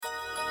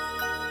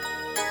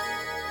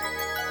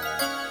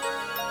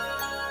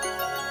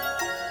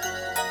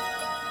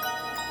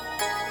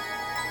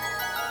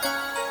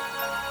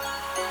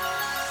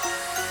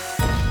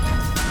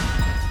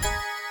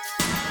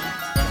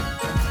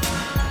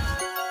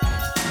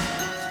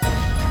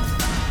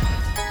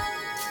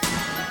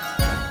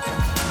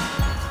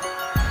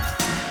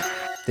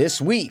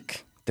This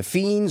week, the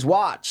Fiends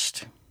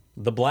watched.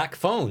 The Black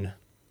Phone.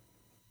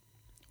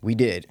 We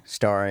did,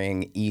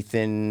 starring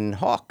Ethan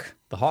Hawke.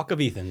 The Hawk of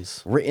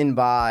Ethans. Written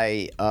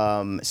by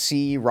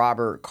C.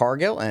 Robert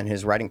Cargill and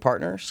his writing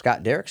partner,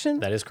 Scott Derrickson.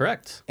 That is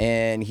correct.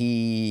 And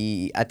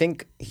I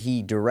think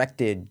he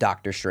directed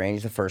Doctor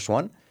Strange, the first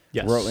one.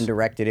 Yes. Wrote and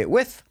directed it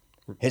with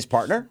his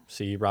partner.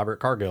 C.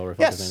 Robert Cargill. Or his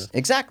name Yes, is.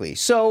 exactly.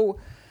 So,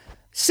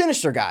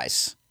 Sinister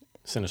Guys.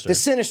 Sinister. The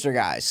Sinister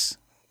Guys.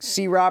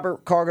 C.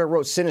 Robert Cargill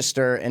wrote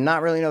Sinister and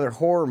not really another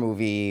horror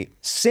movie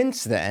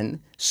since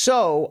then.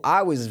 So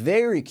I was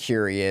very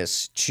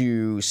curious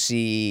to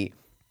see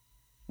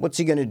what's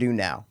he going to do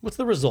now. What's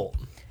the result?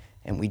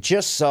 And we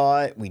just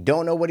saw it. We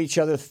don't know what each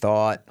other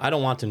thought, I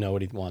don't want to know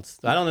what he wants.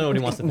 I don't know what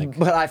he wants to think.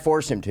 but I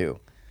forced him to.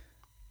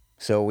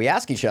 So we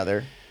ask each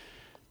other.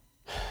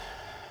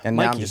 And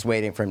now I'm Mikey. just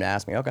waiting for him to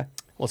ask me. Okay.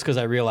 Well, it's because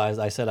I realized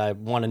I said I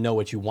want to know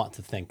what you want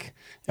to think.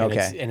 And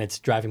Okay. It's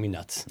driving me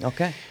nuts.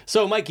 Okay.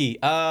 So, Mikey,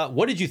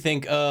 what did you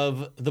think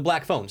of The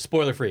Black Phone?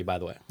 Spoiler free, by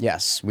the way.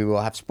 Yes, we will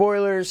have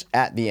spoilers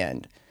at the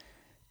end.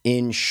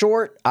 In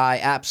short, I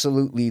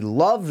absolutely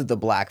loved The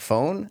Black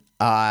Phone.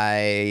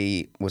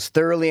 I was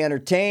thoroughly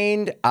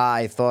entertained.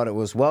 I thought it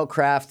was well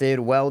crafted,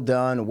 well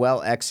done,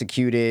 well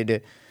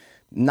executed.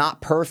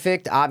 Not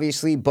perfect,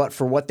 obviously, but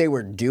for what they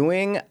were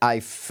doing, I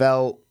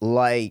felt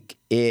like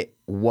it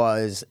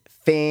was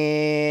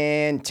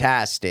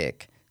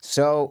fantastic.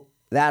 So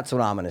that's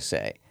what I'm going to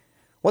say.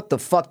 What the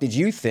fuck did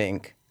you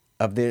think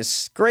of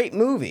this great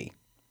movie?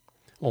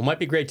 Well, it might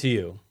be great to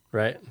you,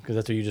 right? Because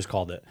that's what you just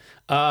called it.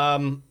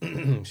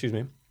 Excuse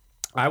me.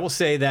 I will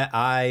say that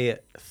I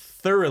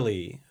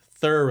thoroughly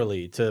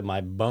to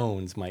my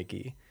bones,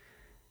 Mikey,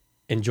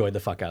 enjoyed the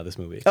fuck out of this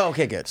movie. Oh,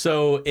 okay, good.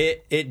 So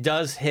it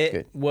does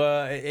hit.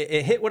 Good.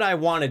 It hit what I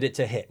wanted it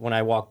to hit when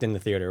I walked in the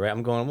theater. Right,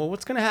 I'm going, well,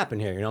 what's gonna happen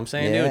here? You know what I'm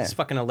saying? Yeah. Dude, it's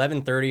fucking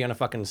 11:30 on a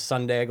fucking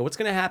Sunday. I go, what's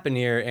gonna happen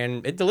here?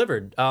 And it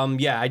delivered.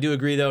 Yeah, I do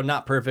agree though,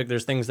 not perfect.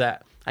 There's things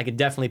that I could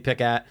definitely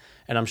pick at,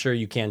 and I'm sure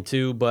you can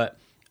too. But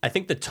I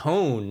think the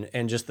tone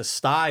and just the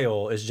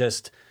style is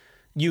just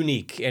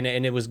unique, and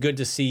it was good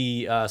to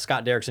see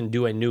Scott Derrickson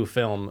do a new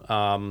film.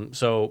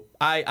 So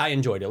I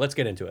enjoyed it. Let's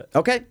get into it.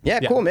 Okay. Yeah,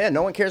 cool, man.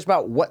 No one cares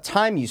about what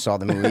time you saw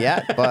the movie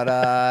at,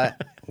 but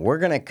we're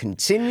going to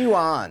continue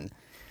on.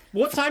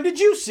 What time did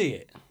you see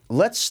it?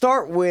 Let's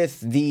start with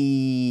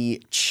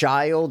the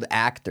child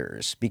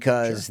actors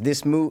because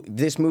this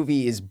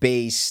movie is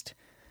based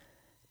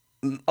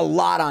a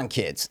lot on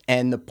kids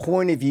and the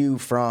point of view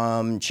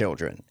from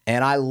children.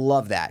 And I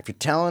love that. If you're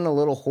telling a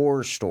little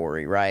horror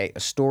story, right, a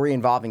story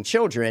involving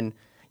children,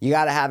 you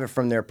got to have it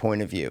from their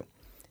point of view.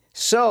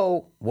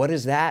 So what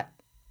does that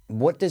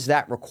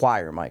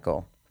require,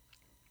 Michael?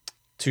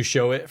 To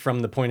show it from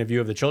the point of view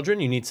of the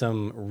children, you need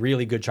some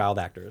really good child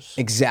actors.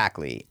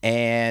 Exactly.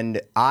 And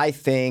I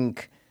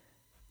think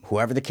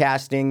whoever the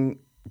casting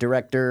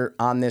director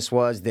on this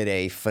was did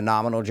a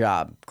phenomenal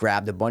job.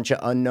 Grabbed a bunch of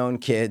unknown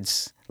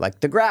kids, like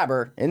the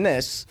grabber in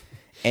this,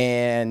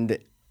 and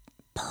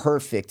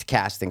perfect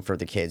casting for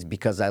the kids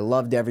because I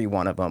loved every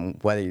one of them,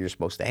 whether you're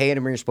supposed to hate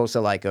them or you're supposed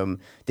to like them.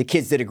 The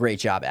kids did a great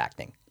job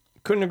acting.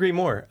 Couldn't agree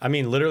more. I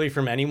mean, literally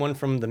from anyone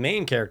from the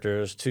main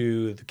characters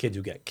to the kids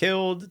who get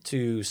killed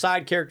to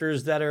side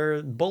characters that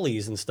are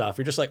bullies and stuff.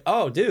 You're just like,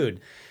 oh,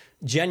 dude,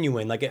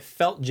 genuine. Like it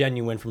felt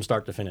genuine from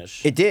start to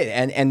finish. It did.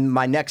 And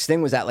my next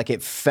thing was that like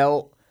it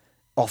felt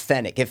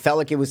authentic. It felt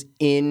like it was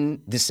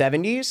in the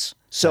 70s.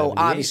 So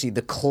 78. obviously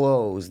the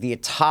clothes, the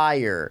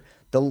attire,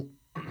 the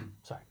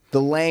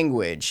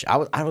language. I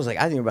was like,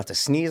 I think I'm about to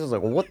sneeze. I was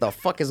like, well, what the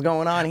fuck is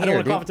going on here? I don't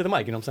want to dude? cough it to the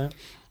mic, you know what I'm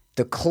saying?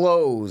 The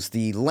clothes,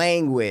 the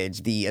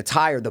language, the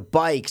attire, the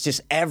bikes,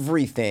 just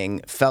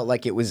everything felt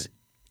like it was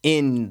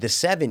in the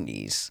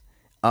 70s.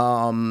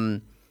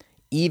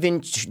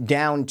 Even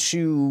down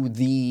to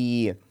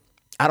the,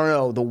 I don't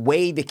know, the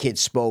way the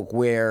kids spoke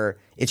where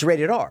it's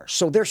rated R.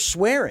 So they're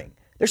swearing.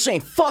 They're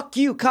saying, fuck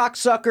you,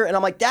 cocksucker. And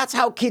I'm like, that's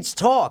how kids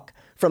talk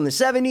from the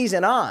 70s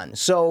and on.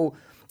 So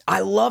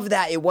I love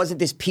that it wasn't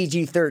this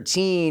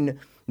PG-13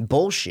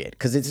 bullshit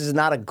because this is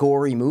not a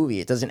gory movie.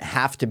 It doesn't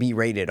have to be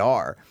rated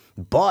R.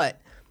 But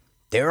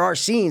there are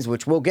scenes,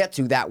 which we'll get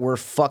to, that were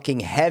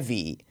fucking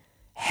heavy,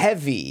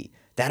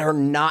 that are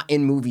not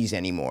in movies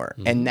anymore.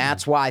 Mm-hmm. And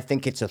that's why I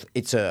think it's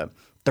a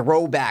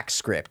throwback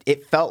script.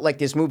 It felt like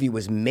this movie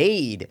was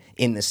made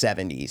in the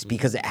 70s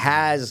because it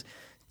has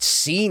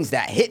scenes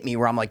that hit me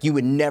where I'm like, you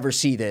would never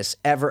see this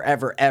ever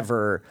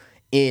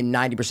in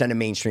 90% of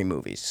mainstream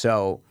movies.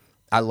 So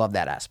I love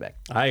that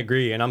aspect. I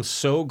agree, and I'm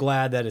so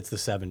glad that it's the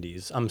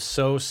 70s. I'm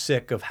so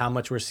sick of how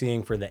much we're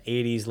seeing for the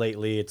 80s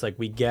lately. It's like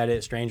we get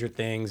it, Stranger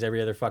Things,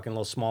 every other fucking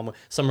little small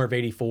Summer of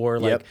 '84.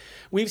 Like Yep.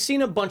 we've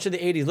seen a bunch of the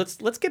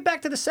 80s. Let's get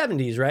back to the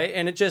 70s, right?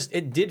 And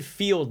it did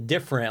feel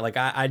different. Like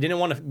I didn't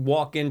want to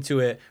walk into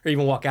it or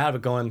even walk out of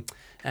it going,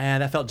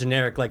 that felt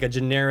generic, like a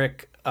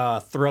generic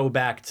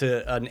throwback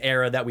to an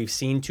era that we've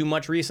seen too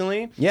much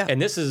recently. Yeah.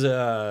 And this is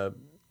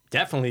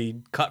definitely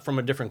cut from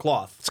a different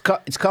cloth.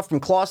 It's cut from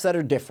cloths that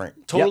are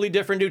different. Totally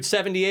different, dude.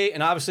 78,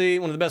 and obviously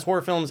one of the best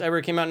horror films ever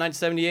came out in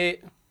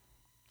 1978.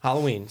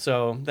 Halloween.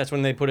 So that's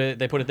when they put it.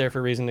 They put it there for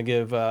a reason to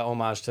give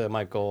homage to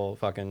Michael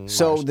fucking.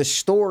 So Myers. the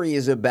story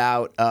is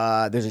about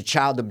there's a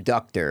child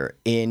abductor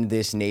in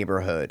this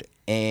neighborhood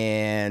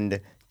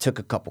and took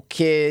a couple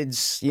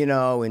kids, you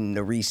know, in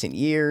the recent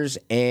years,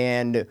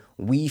 and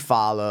we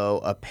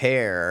follow a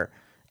pair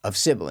of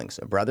siblings,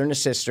 a brother and a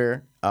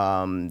sister.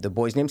 The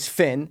boy's name's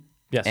Finn.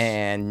 Yes.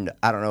 And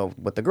I don't know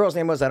what the girl's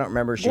name was. I don't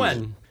remember.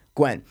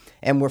 Gwen.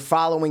 And we're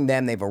following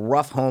them. They have a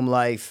rough home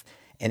life,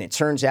 and it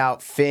turns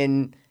out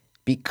Finn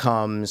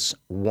becomes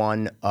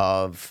one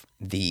of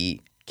the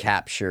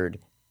captured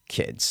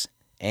kids.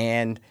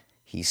 And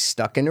he's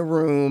stuck in a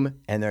room,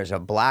 and there's a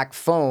black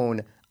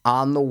phone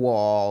on the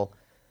wall.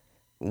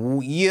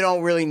 You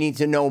don't really need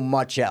to know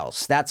much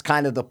else. That's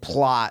kind of the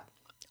plot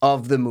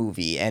of the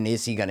movie. And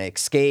is he going to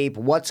escape?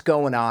 What's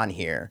going on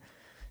here?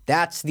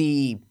 That's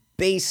the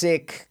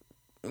basic,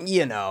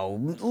 you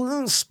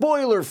know,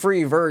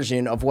 spoiler-free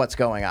version of what's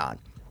going on.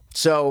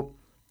 So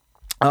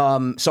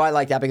I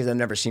like that because I've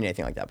never seen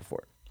anything like that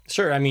before.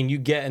 Sure, I mean, you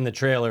get in the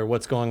trailer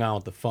what's going on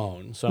with the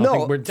phone. So I No, don't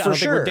think we're, I for don't think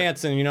sure. we're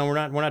dancing. You know, we're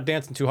not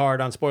dancing too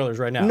hard on spoilers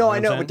right now. No, You I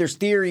what know, I'm but there's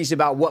theories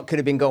about what could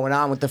have been going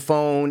on with the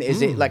phone.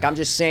 Is it like I'm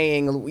just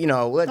saying, you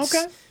know, let's,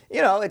 Okay.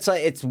 you know, it's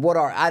like it's what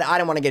are I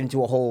don't want to get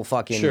into a whole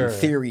fucking Sure.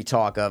 theory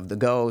talk of the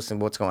ghost and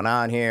what's going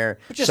on here.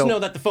 Just So- know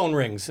that the phone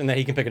rings and that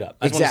he can pick it up.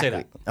 I just want to say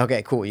that.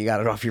 Okay, cool. You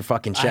got it off your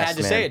fucking chest. I had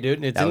to man. say it,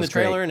 dude. It's That in the was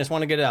great. trailer, and I just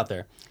want to get it out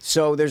there.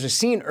 So there's a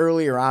scene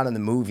earlier on in the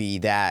movie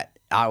that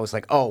I was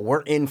like, oh,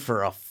 we're in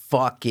for a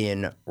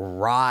fucking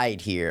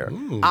ride here.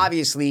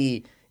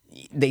 Obviously,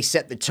 they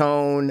set the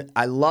tone.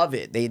 I love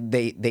it.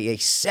 They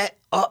set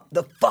up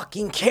the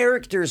fucking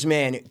characters,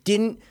 man. It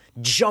didn't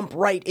jump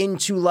right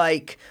into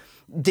like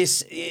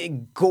this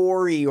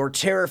gory or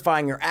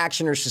terrifying or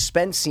action or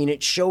suspense scene.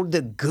 It showed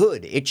the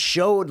good. It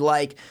showed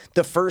like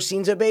the first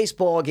scene's a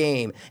baseball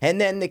game,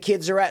 and then the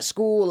kids are at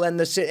school and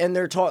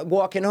they're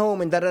walking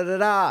home and da da da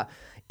da.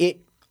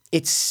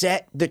 It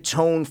set the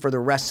tone for the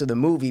rest of the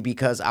movie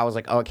because I was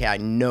like, okay, I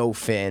know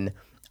Finn.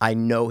 I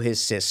know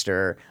his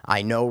sister.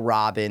 I know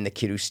Robin, the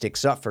kid who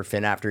sticks up for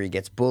Finn after he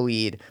gets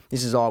bullied.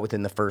 This is all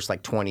within the first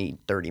like 20,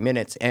 30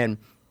 minutes. And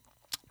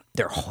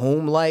their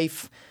home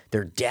life,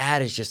 their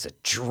dad is just a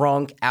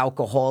drunk,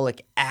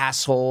 alcoholic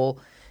asshole.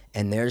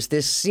 And there's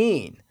this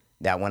scene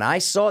that when I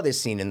saw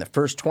this scene in the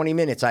first 20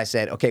 minutes, I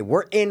said, okay,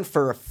 we're in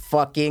for a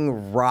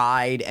fucking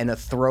ride and a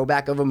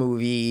throwback of a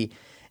movie.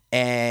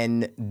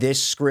 And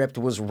this script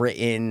was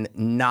written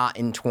not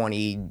in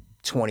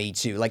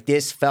 2022. Like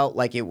this felt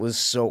like it was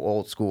so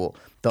old school.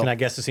 Can I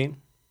guess the scene?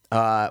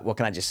 Well,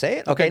 can I just say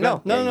it? Okay,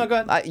 go. No,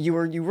 go ahead. You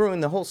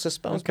ruined the whole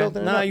suspense.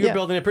 Building it No, up. you're Yeah.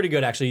 building it pretty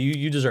good, actually.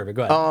 You deserve it.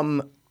 Go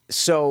ahead.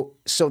 So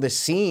the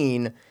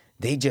scene,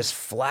 they just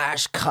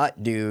flash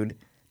cut, dude,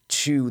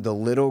 to the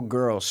little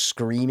girl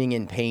screaming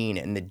in pain,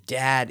 and the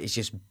dad is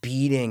just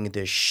beating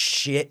the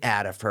shit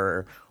out of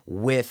her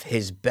with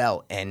his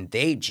belt, and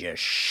they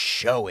just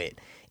show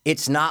it.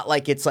 It's not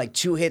like it's like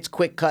 2 hits,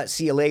 quick cut,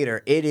 see you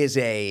later. It is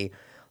a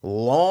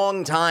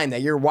long time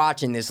that you're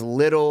watching this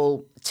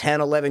little 10,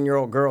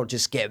 11-year-old girl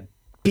just get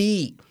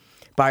beat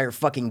by her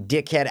fucking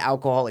dickhead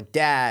alcoholic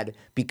dad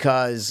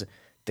because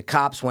the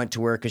cops went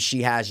to her because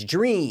she has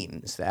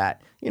dreams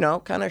that, you know,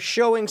 kind of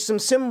showing some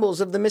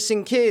symbols of the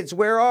missing kids.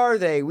 Where are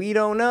they? We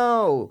don't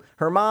know.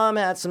 Her mom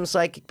had some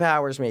psychic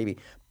powers maybe,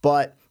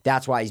 but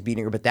that's why he's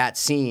beating her. But that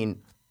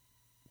scene,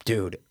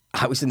 dude,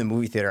 I was in the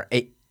movie theater.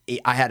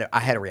 I had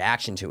a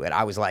reaction to it.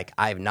 I was like,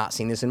 I have not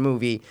seen this in a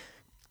movie.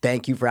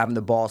 Thank you for having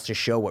the balls to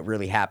show what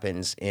really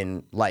happens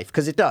in life,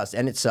 because it does,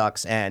 and it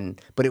sucks.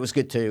 But it was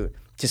good to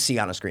see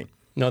on a screen.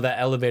 No, that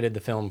elevated the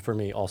film for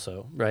me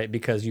also, right?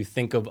 Because you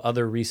think of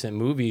other recent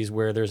movies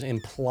where there's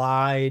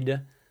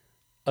implied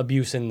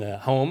abuse in the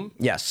home,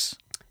 Yes,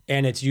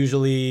 and it's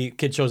usually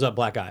kid shows up,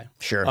 black eye.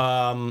 sure.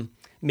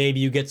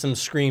 Maybe you get some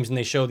screams and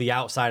they show the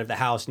outside of the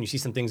house and you see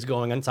some things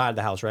going inside of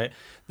the house, right?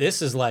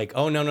 This is like,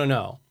 oh,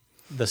 no.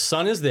 The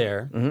son is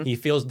there. Mm-hmm. He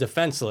feels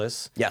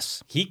defenseless.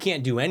 Yes. He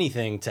can't do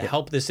anything to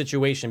help this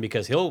situation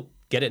because he'll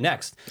get it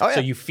next. Oh, yeah. So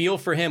you feel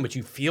for him, but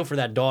you feel for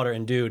that daughter.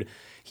 And dude,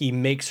 he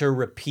makes her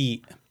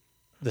repeat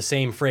the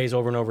same phrase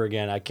over and over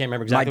again. I can't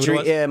remember exactly what it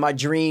was. Yeah, my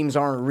dreams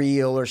aren't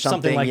real or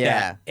something. Like yeah.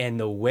 that. And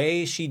the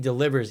way she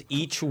delivers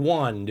each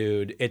one,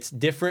 dude, it's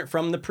different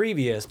from the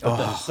previous, but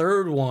the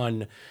third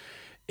one,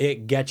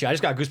 it gets you. I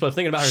just got goosebumps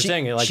thinking about her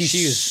saying it. Like, she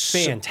is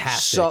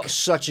fantastic.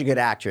 Such a good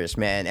actress,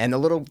 man. And the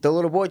little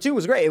boy too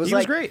was great. It was He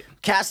was like great.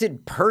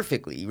 casted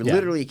perfectly.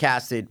 Literally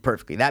casted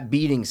perfectly. That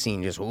beating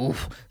scene just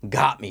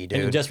got me, dude.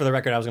 And just for the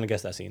record, I was going to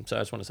guess that scene, so I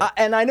just want to say.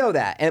 And I know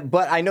that,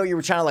 but I know you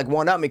were trying to like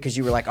one up me because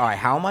you were like, all right,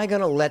 how am I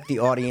going to let the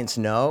audience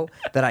know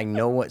that I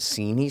know what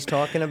scene he's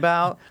talking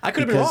about? I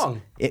could have been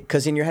wrong.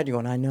 Because in your head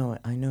you're going, I know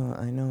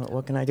it.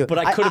 What can I do? But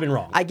I could have been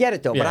wrong. I get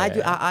it though. But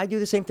Yeah. I do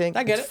the same thing.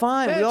 I get it's it.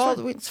 Fine. Yeah,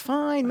 It's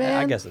fine,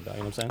 man. I guess it, though. You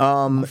know what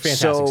I'm saying?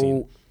 Fantastic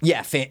scene.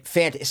 Yeah,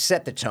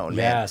 set the tone,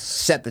 man. Yes.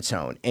 Set the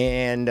tone.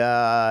 And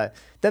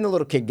then the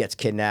little kid gets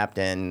kidnapped,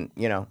 and,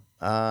 you know,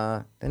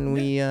 then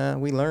we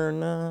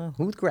learn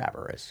who the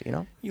grabber is. You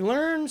know, You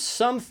learn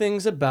some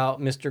things about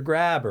Mr.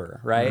 Grabber,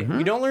 right?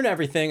 You don't learn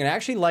everything, and I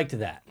actually liked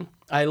that.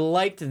 I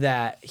liked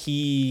that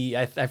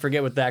I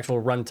forget what the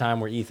actual runtime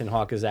where Ethan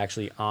Hawke is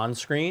actually on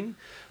screen,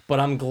 but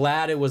I'm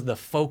glad it was the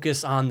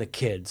focus on the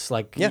kids.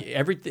 Like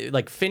everything,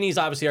 like Finney's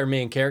obviously our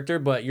main character,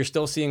 but you're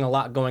still seeing a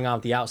lot going on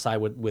at the outside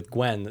with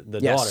Gwen,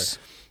 the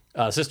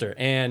daughter, sister,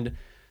 and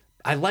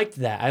I liked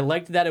that. I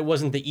liked that it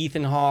wasn't the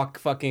Ethan Hawke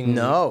fucking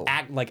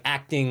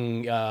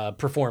acting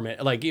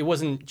performance. Like it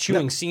wasn't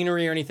chewing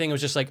scenery or anything. It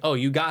was just like, oh,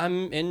 you got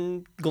him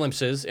in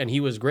glimpses, and he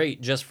was great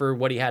just for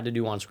what he had to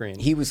do on screen.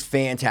 He was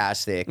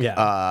fantastic.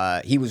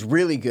 Yeah. He was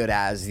really good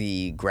as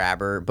the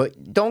grabber.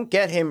 But don't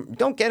get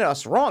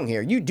us wrong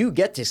here. You do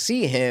get to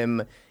see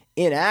him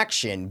in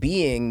action,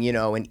 being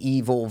an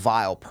evil,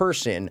 vile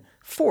person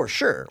for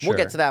sure. We'll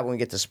get to that when we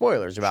get to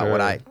spoilers about what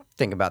I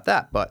think about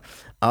that. But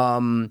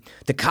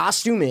the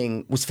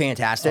costuming was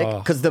fantastic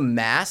because the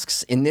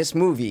masks in this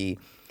movie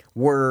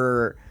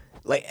were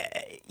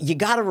like, you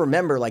got to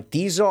remember, like,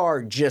 these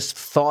are just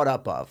thought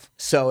up of.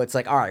 So it's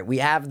like, all right, we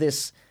have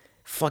this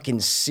fucking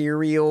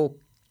serial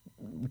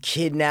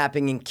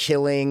kidnapping and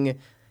killing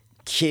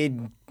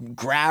kid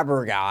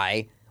grabber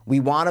guy. We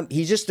want him.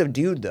 He's just a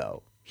dude,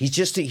 though. He's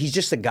just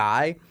a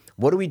guy.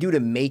 What do we do to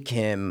make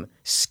him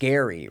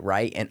scary,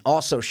 right? And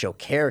also show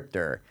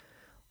character.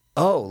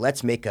 Oh,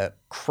 let's make a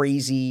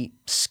crazy,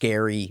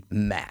 scary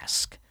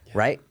mask,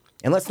 right?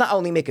 And let's not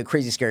only make a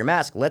crazy, scary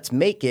mask, let's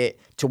make it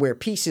to where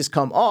pieces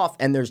come off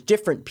and there's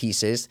different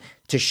pieces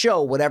to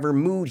show whatever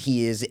mood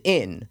he is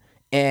in.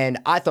 And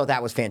I thought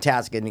that was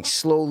fantastic. And he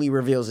slowly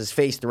reveals his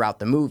face throughout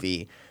the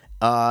movie.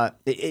 All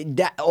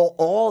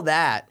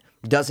that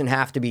doesn't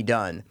have to be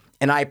done.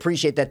 And I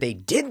appreciate that they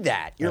did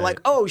that. You're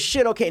like, oh,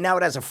 shit, okay, now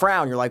it has a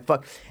frown. You're like,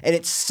 fuck. And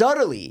it's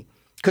subtly,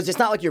 because it's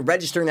not like you're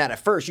registering that at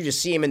first. You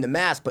just see him in the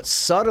mask, but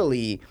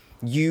subtly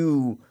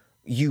you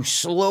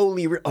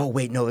slowly, oh,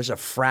 wait, no, there's a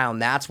frown.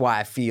 That's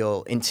why I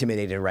feel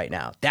intimidated right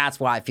now.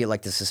 That's why I feel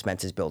like the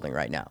suspense is building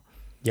right now.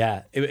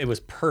 Yeah, it was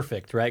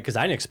perfect, right? Because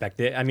I didn't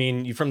expect it. I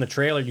mean, from the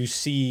trailer, you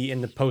see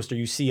in the poster,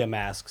 you see a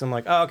mask. So I'm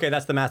like, oh, okay,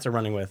 that's the mask they're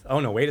running with. Oh,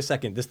 no, wait a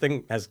second. This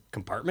thing has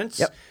compartments?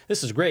 Yep.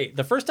 This is great.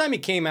 The first time he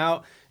came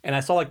out and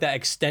I saw like that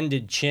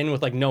extended chin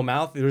with like no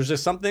mouth, there was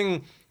just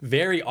something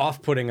very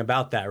off-putting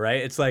about that,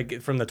 right? It's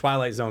like from the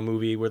Twilight Zone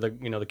movie where the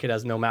kid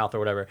has no mouth or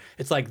whatever.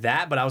 It's like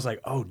that, but I was like,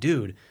 oh,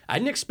 dude, I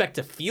didn't expect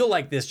to feel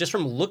like this just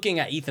from looking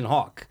at Ethan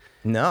Hawke.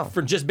 No.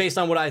 For just based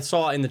on what I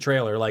saw in the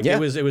trailer. Like it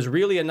was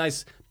really a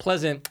nice,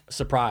 pleasant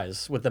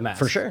surprise with the mask.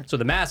 For sure. So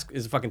the mask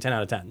is a fucking 10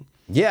 out of 10.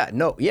 Yeah,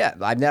 no, yeah.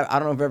 I don't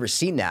know if I've ever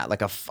seen that.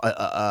 Like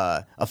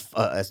a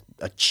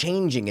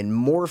changing and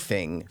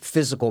morphing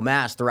physical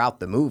mask throughout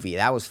the movie.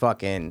 That was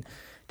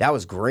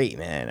great,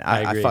 man.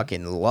 I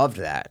fucking loved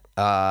that.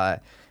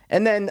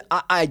 And then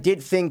I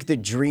did think the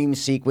dream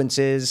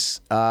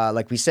sequences,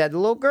 like we said, the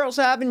little girl's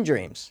having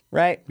dreams,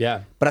 right?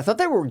 Yeah. But I thought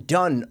they were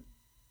done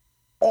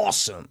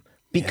awesome.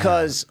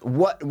 Because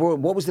what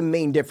was the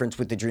main difference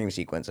with the dream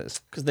sequences?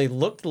 Because they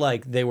looked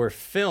like they were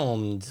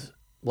filmed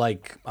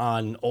like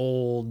on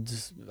old,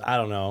 I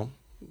don't know,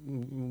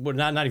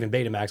 not even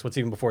Betamax. What's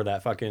even before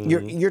that? Fucking.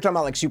 You're talking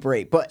about like Super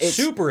 8, but it's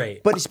Super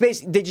 8. But it's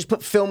basically they just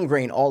put film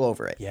grain all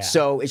over it. Yeah.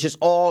 So it's just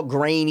all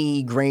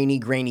grainy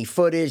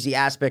footage. The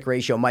aspect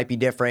ratio might be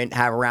different,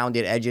 have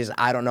rounded edges.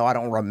 I don't know. I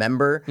don't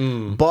remember.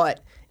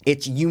 But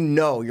it's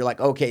you're like,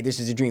 okay,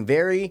 this is a dream.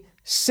 Very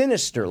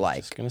sinister like. I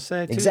was gonna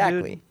say too,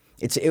 exactly. Dude.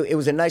 It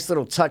was a nice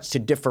little touch to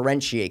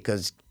differentiate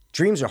because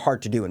dreams are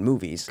hard to do in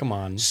movies. Come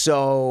on.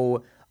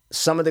 So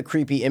some of the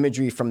creepy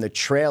imagery from the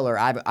trailer,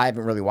 I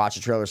haven't really watched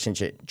the trailer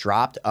since it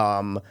dropped,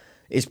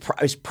 is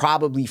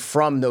probably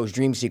from those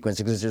dream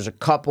sequences because there's a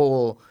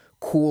couple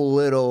cool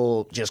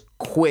little just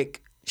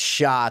quick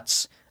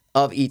shots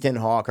of Ethan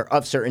Hawke or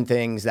of certain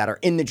things that are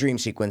in the dream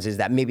sequences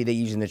that maybe they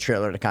use in the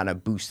trailer to kind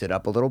of boost it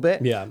up a little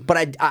bit. Yeah.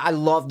 But I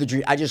love the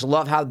dream. I just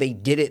love how they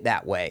did it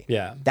that way.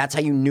 Yeah. That's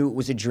how you knew it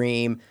was a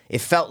dream. It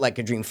felt like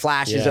a dream.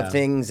 Flashes of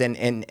things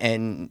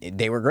and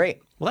they were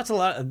great. Well, that's a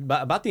lot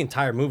about the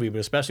entire movie, but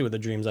especially with the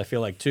dreams, I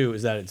feel like too,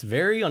 is that it's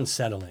very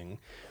unsettling,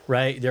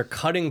 right? They're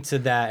cutting to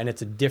that and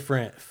it's a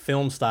different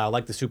film style,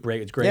 like the Super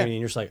 8. It's grainy and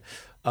you're just like,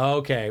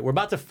 okay, we're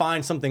about to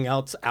find something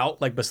else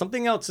out, like, but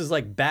something else is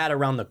like bad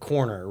around the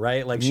corner,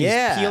 right? Like she's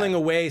peeling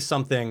away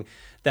something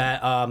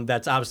that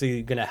that's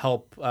obviously going to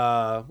help. We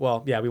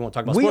won't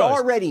talk about spoilers. We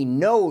already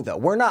know, though.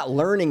 We're not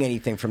learning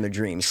anything from the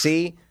dream.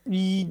 See,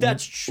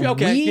 that's true.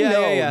 Okay, we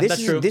know.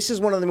 That's true. This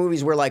is one of the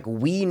movies where like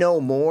we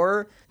know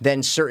more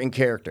than certain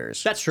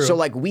characters. That's true. So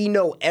like we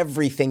know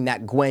everything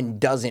that Gwen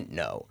doesn't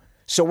know.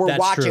 So we're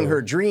watching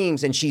her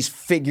dreams and she's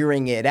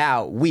figuring it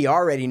out. We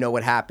already know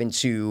what happened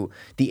to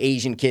the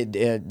Asian kid,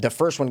 the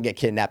first one to get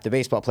kidnapped, the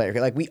baseball player.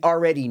 Like we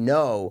already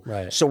know.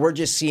 Right. So we're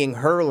just seeing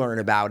her learn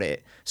about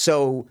it.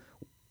 So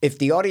if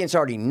the audience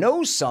already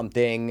knows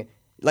something,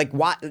 like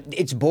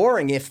it's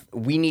boring if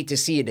we need to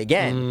see it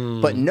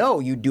again. But no,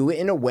 you do it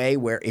in a way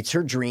where it's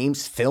her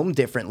dreams filmed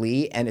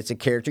differently and it's a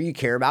character you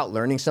care about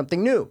learning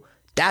something new.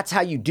 That's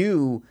how you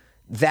do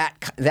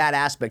that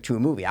aspect to a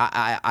movie.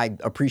 I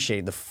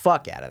appreciated the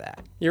fuck out of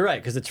that. You're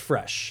right, because it's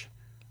fresh,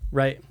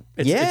 right?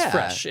 It's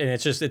fresh, and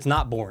it's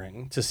not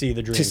boring to see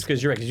the dreams,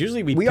 because you're right. Because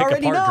usually we pick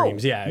already apart know.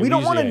 dreams. Yeah, we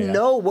don't want to yeah.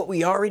 know what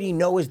we already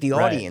know as the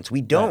audience.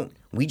 We don't.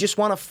 We just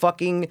want to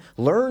fucking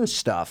learn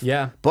stuff.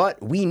 Yeah.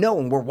 But we know,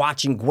 and we're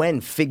watching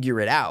Gwen figure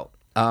it out,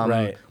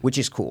 which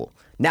is cool.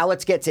 Now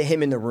let's get to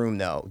him in the room,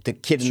 though, the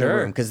kid in the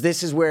room, because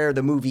this is where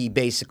the movie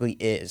basically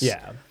is.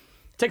 Yeah.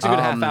 Takes a good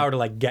half hour to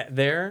like get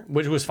there,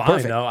 which was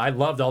fine though. I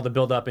loved all the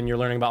build up, and you're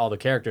learning about all the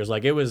characters.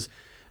 Like it was.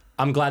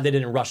 I'm glad they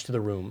didn't rush to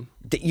the room.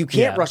 You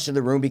can't rush to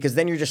the room because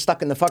then you're just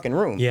stuck in the fucking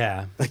room.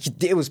 Yeah.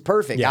 Like it was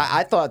perfect. Yeah.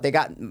 I thought they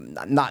got,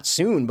 not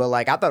soon, but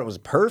like I thought it was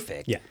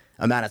perfect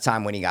amount of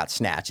time when he got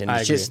snatched. And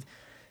it's just,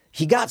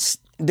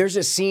 there's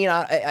a scene,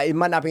 it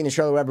might not be in the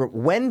trailer or whatever,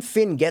 when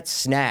Finn gets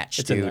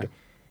snatched, dude,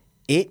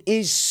 it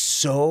is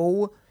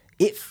so,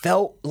 it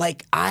felt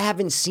like I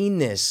haven't seen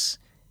this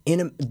in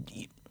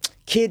a,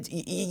 kids,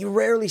 you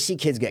rarely see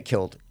kids get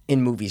killed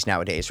in movies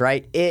nowadays,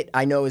 right?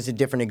 I know, is a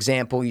different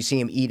example. You see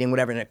him eating,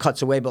 whatever, and it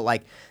cuts away. But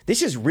like,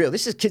 this is real.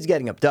 This is kids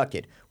getting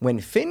abducted.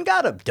 When Finn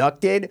got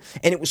abducted,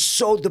 and it was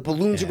so, the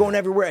balloons are going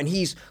everywhere, and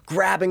he's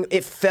grabbing,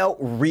 it felt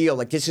real.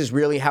 Like, this is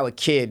really how a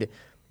kid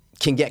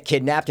can get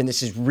kidnapped, and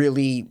this is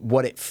really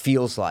what it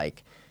feels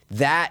like.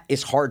 That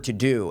is hard to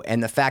do.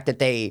 And the fact that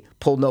they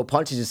pulled no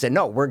punches and said,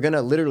 no, we're going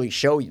to literally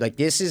show you, like,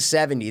 this is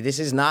 70. This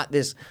is not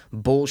this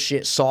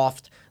bullshit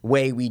soft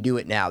way we do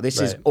it now.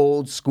 This is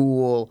old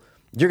school.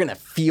 You're going to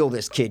feel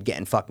this kid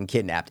getting fucking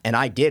kidnapped. And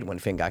I did when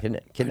Finn got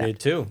kidnapped. I did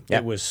too.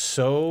 Yep. It was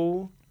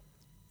so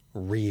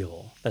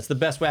real. That's the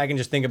best way I can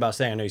just think about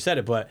saying. I know you said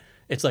it, but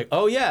it's like,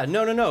 oh yeah,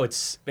 no.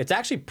 It's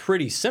actually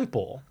pretty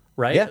simple,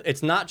 right? Yeah.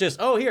 It's not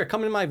just, oh, here,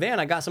 come in my van.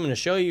 I got something to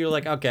show you. You're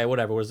like, okay,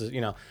 whatever. Was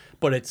this,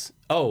 But it's,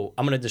 oh,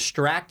 I'm going to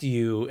distract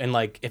you. And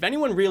like, if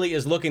anyone really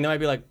is looking, they might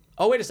be like,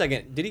 oh, wait a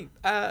second. Did he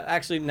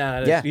actually?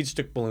 Nah, he just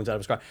took balloons out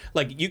of his car.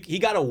 Like, he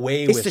got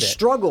away with it. It's the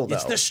struggle, though.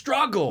 It's the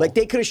struggle. Like,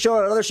 they could have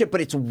shown other shit,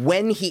 but it's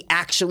when he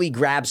actually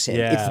grabs him.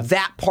 Yeah. It's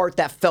that part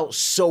that felt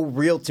so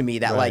real to me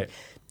that, like,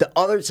 the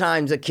other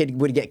times a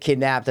kid would get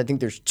kidnapped, I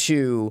think there's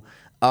two,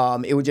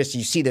 it would just,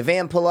 you see the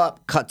van pull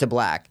up, cut to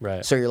black.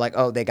 Right. So you're like,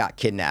 oh, they got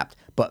kidnapped.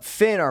 But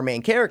Finn, our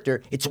main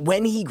character, it's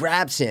when he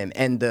grabs him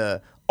and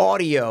the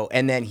audio,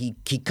 and then he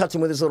cuts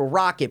him with his little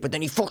rocket, but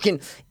then he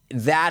fucking,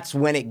 that's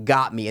when it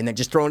got me. And then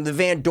just throwing the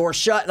van door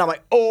shut, and I'm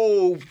like,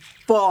 oh,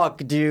 fuck,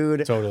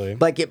 dude. Totally.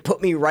 Like, it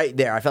put me right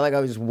there. I felt like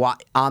I was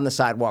on the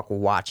sidewalk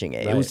watching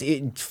it. Right.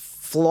 It was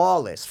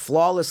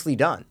flawlessly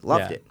done.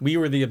 Loved it. We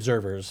were the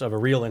observers of a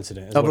real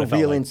incident. Of a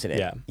real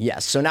incident. Yeah.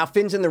 Yes. So now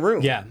Finn's in the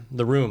room. Yeah,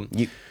 the room.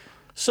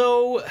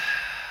 So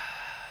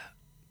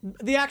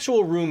the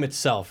actual room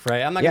itself,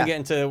 right? I'm not gonna get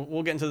into.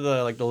 We'll get into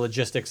the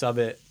logistics of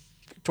it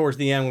towards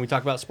the end when we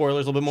talk about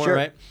spoilers a little bit more,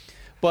 right?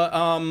 But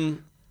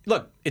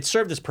look, it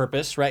served its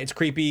purpose, right? It's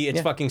creepy. It's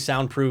fucking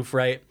soundproof,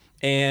 right?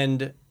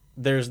 And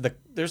there's the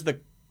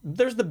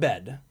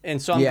bed,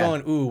 and so I'm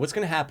going, ooh, what's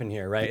gonna happen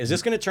here, right? Is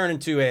this gonna turn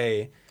into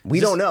a? We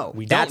don't know.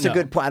 That's a a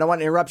good point. I don't want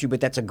to interrupt you, but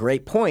that's a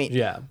great point.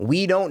 Yeah.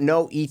 We don't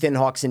know Ethan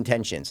Hawke's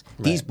intentions.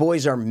 Right. These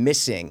boys are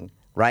missing,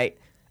 right?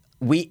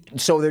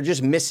 So they're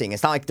just missing.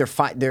 It's not like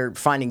they're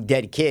finding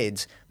dead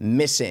kids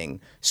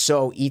missing.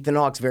 So Ethan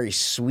Hawke's very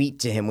sweet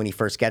to him when he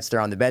first gets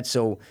there on the bed.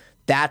 So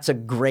that's a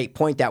great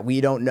point that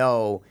we don't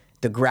know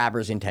the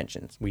grabber's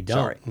intentions. We don't.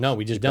 Sorry. No,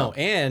 we just don't.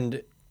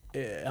 And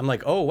I'm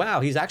like, oh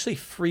wow, he's actually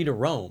free to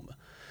roam.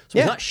 So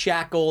he's not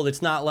shackled.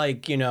 It's not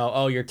like,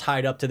 oh, you're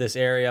tied up to this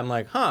area. I'm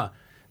like,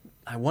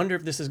 I wonder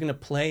if this is going to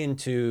play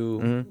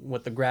into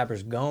what the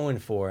grabber's going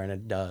for, and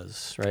it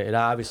does, right? It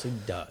obviously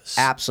does.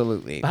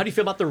 Absolutely. But how do you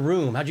feel about the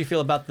room? How do you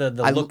feel about the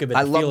look of it?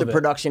 I love the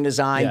production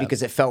design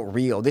because it felt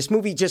real. This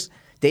movie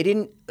they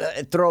didn't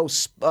throw,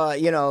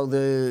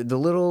 the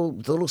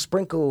little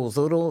sprinkles,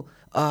 the little,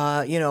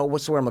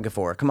 what's the word I'm looking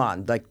for? Come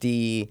on, like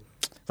the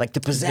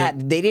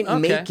pizzazz. They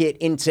didn't make it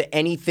into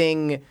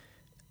anything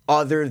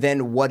other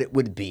than what it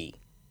would be.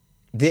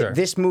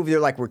 This movie, they're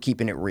like, we're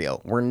keeping it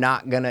real. We're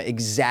not going to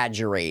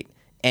exaggerate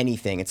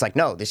anything. It's like,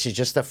 no, this is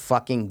just a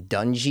fucking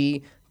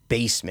dungy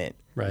basement.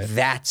 Right.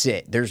 That's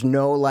it. There's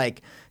no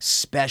like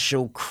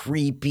special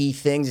creepy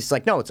things. It's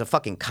like, no, it's a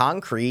fucking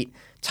concrete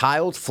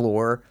tiled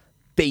floor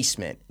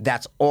basement.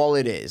 That's all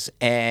it is.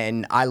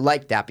 And I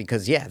like that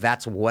because,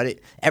 that's what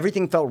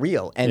everything felt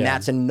real. And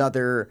that's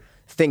another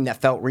thing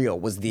that felt real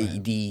was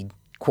the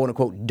quote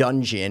unquote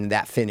dungeon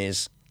that Finn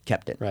is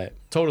kept in. Right.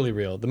 Totally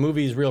real. The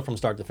movie is real from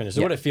start to finish.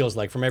 So what it feels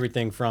like, from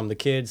everything from the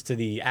kids to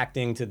the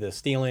acting to the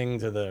stealing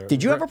to the...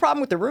 Did you have a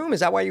problem with the room? Is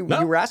that why you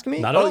were asking me?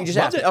 Not at all. You just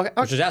asked it. Okay. I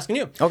was just asking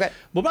you. Okay.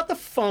 What about the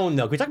phone,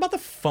 though? Can we talk about the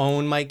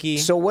phone, Mikey?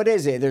 So what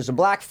is it? There's a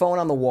black phone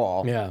on the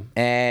wall. Yeah.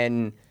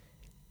 And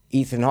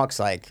Ethan Hawke's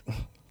like,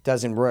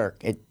 doesn't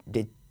work. It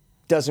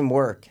doesn't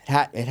work.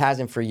 It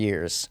hasn't for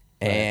years.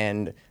 Right.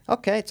 And,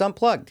 okay, it's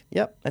unplugged.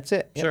 Yep, that's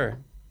it. Yep. Sure.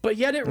 But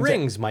yet it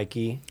rings,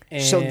 Mikey.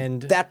 And So then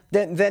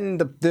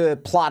the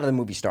plot of the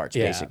movie starts,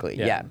 Yeah, basically.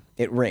 yeah. Yeah.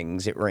 It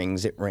rings.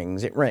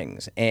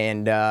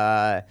 And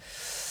yeah,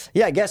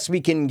 I guess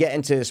we can get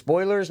into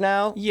spoilers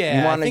now. Yeah,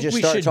 You want I to think just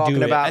we start should talking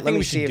do it. about I think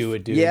we should do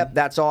it, dude. Yep,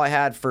 that's all I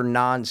had for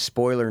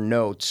non-spoiler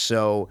notes.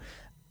 So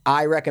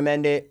I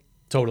recommend it.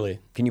 totally.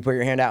 Can you put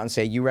your hand out and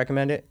say you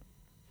recommend it?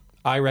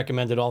 I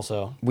recommend it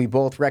also. We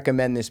both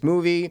recommend this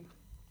movie.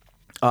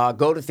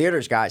 Go to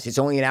theaters, guys. It's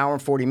only an hour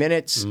and 40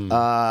 minutes.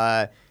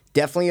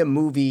 Definitely a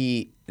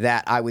movie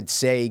that I would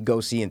say go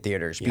see in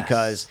theaters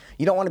because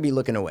you don't want to be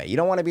looking away. You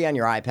don't want to be on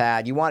your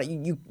iPad. You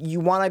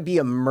want to be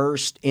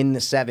immersed in the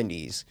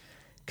 70s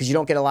because you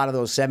don't get a lot of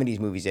those 70s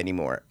movies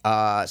anymore.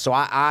 So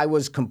I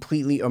was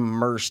completely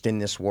immersed in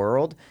this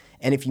world.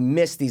 And if you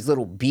miss these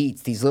little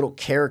beats, these little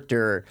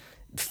character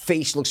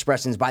facial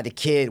expressions by the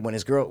kid when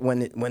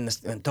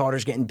the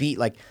daughter's getting beat,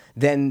 like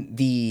then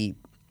the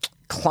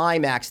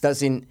climax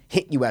doesn't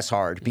hit you as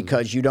hard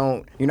because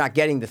you're not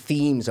getting the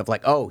themes of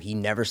like, oh, he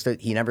never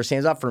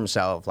stands up for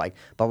himself, like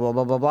blah blah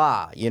blah blah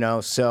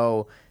blah,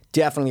 so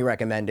definitely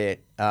recommend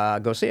it.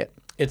 Go see it.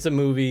 It's a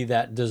movie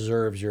that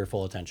deserves your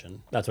full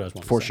attention. That's what I was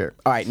wanting to say. For sure.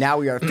 All right, now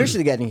we are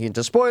officially getting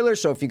into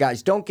spoilers, so if you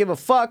guys don't give a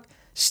fuck,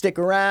 stick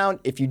around.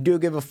 If you do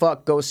give a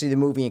fuck, go see the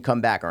movie and come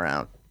back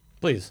around.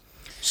 Please.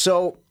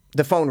 So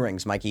the phone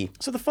rings, Mikey.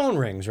 So the phone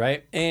rings,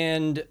 right?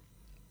 And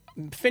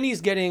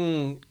Finney's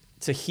getting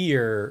to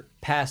hear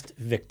past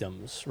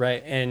victims,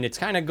 right? And it's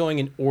kind of going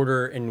in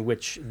order in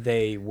which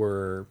they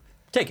were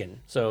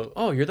taken. So,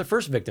 oh, you're the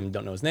first victim,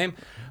 don't know his name,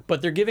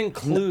 but they're giving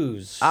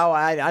clues. Oh,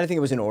 I didn't think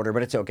it was in order,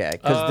 but it's okay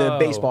because the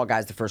baseball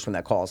guy's the first one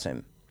that calls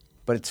him,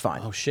 but it's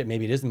fine. Oh shit,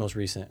 maybe it is the most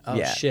recent. Oh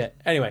Yeah. shit.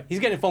 Anyway, he's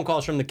getting phone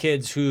calls from the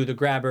kids who the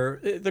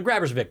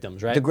grabber's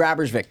victims, right? The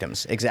grabber's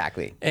victims,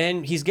 exactly.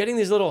 And he's getting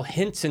these little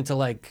hints into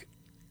like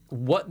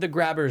what the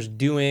grabber's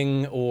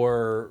doing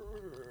or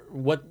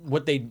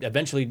what they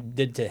eventually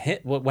did to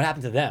hit what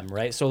happened to them,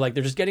 right? So like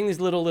they're just getting these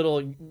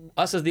little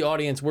us as the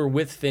audience, we're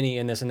with Finney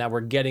in this, and now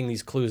we're getting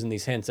these clues and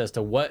these hints as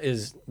to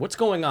what's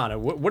going on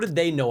and what did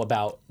they know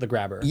about the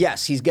grabber.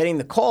 Yes, he's getting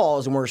the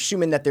calls, and we're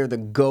assuming that they're the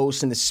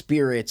ghosts and the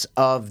spirits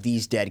of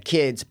these dead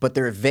kids, but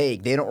they're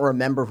vague. They don't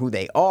remember who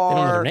they are. They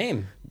don't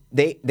know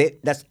their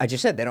name. I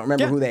just said they don't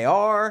remember Yeah. who they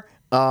are.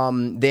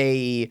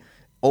 They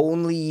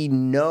only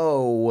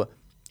know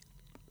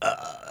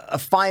a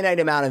finite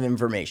amount of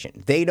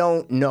information. They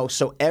don't know.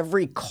 So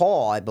every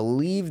call, I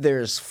believe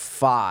there's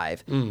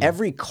 5.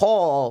 Every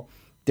call,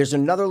 there's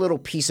another little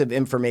piece of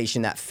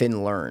information that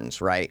Finn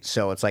learns, right?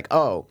 So it's like,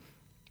 oh,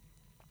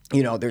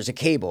 there's a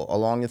cable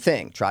along the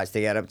thing. Tries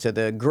to get up to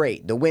the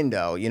grate, the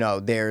window.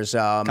 There's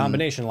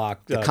Combination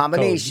lock. the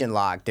combination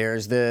lock.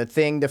 There's the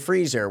thing, the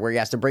freezer, where he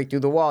has to break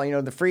through the wall.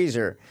 The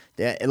freezer.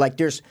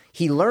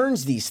 He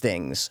learns these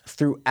things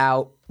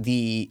throughout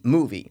the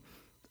movie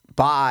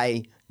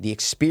by the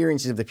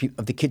experiences of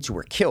the kids who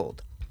were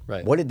killed.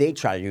 Right. What did they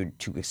try to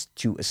do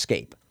to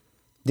escape?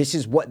 This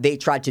is what they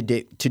tried to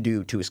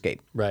do to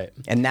escape. Right.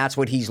 And that's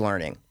what he's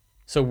learning.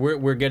 So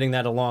we're getting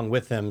that along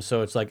with him.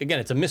 So it's like, again,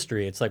 it's a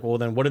mystery. It's like, well,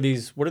 then what are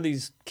these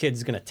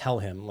kids going to tell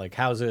him? Like,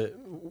 how's this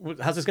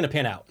going to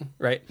pan out?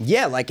 Right.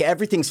 Yeah, like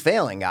everything's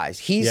failing, guys.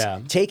 He's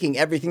taking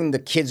everything the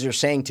kids are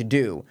saying to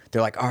do.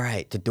 They're like, all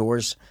right, the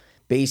door's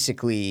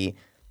basically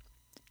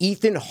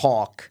Ethan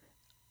Hawke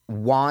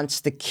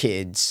wants the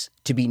kids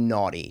to be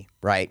naughty,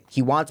 right?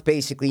 He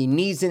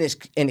needs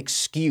an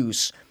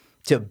excuse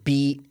to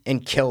beat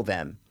and kill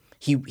them.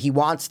 He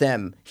wants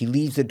them. He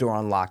leaves the door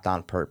unlocked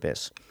on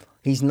purpose.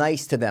 He's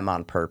nice to them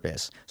on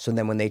purpose. So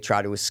then when they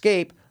try to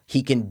escape,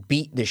 he can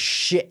beat the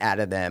shit out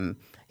of them.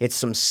 It's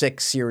some sick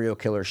serial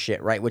killer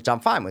shit, right? Which I'm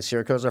fine with.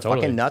 Serial killers are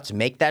fucking nuts.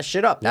 Make that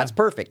shit up. That's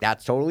perfect.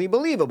 That's totally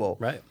believable.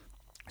 Right.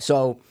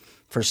 So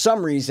for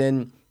some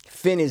reason,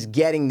 Finn is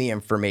getting the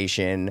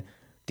information.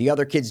 The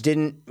other kids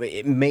didn't.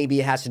 Maybe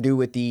it has to do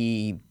with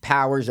the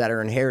powers that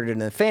are inherited in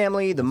the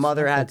family. The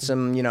mother had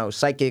some,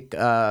 psychic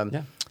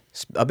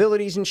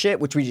abilities and shit,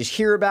 which we just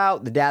hear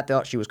about. The dad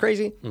thought she was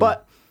crazy,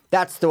 but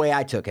that's the way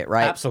I took it,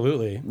 right?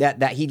 Absolutely.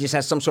 That he just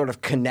has some sort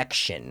of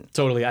connection.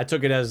 Totally. I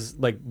took it as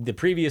like the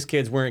previous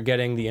kids weren't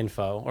getting the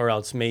info, or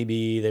else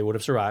maybe they would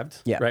have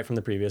survived, right, from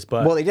the previous.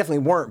 But well, they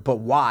definitely weren't. But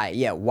why?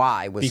 Yeah,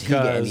 why was he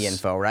getting the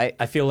info, right?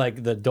 I feel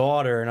like the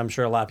daughter, and I'm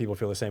sure a lot of people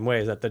feel the same way,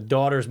 is that the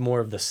daughter's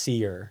more of the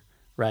seer.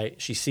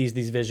 Right? She sees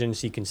these visions.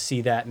 She can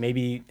see that.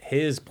 Maybe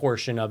his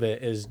portion of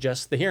it is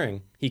just the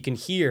hearing. He can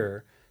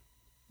hear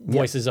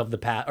voices of the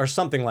past or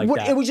something like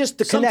that. It was just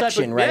the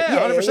connection, right?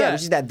 Yeah, 100%. It was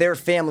just that their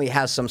family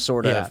has some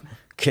sort of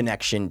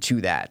connection to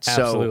that.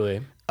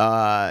 Absolutely.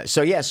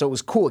 So it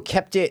was cool. It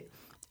kept it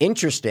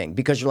interesting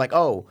because you're like,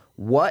 oh,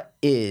 what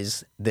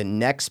is the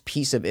next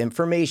piece of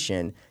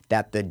information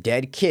that the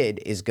dead kid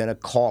is going to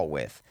call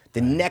with?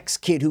 The next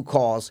kid who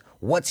calls,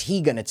 what's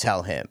he going to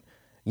tell him?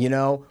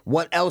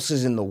 What else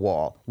is in the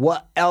wall?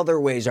 What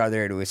other ways are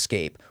there to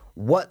escape?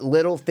 What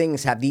little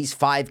things have these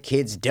 5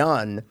 kids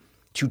done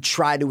to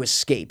try to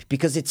escape?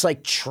 Because it's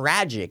like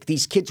tragic.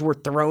 These kids were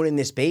thrown in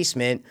this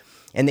basement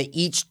and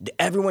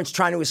everyone's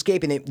trying to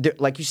escape. And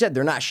like you said,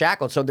 they're not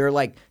shackled. So they're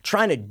like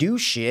trying to do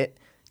shit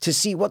to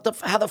see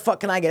how the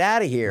fuck can I get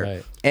out of here?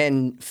 Right.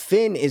 And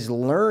Finn is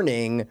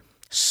learning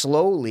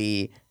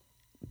slowly,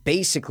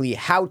 basically,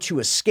 how to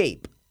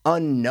escape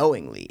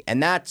unknowingly.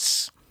 And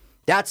that's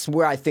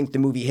where I think the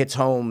movie hits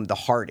home the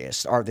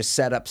hardest, are the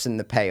setups and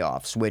the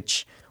payoffs,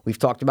 which we've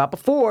talked about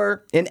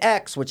before in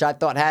X, which I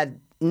thought had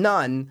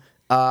none.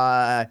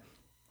 I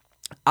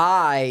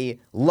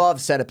love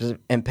setups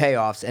and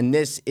payoffs, and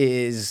this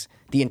is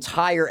the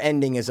entire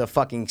ending is a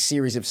fucking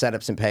series of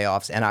setups and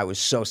payoffs, and I was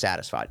so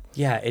satisfied.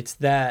 Yeah, it's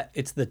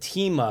the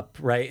team up,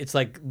 right? It's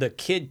like the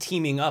kid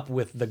teaming up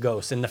with the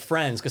ghosts and the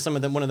friends, because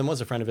one of them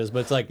was a friend of his, but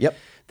it's like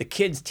the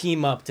kids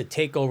team up to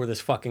take over this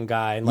fucking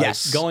guy. And like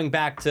going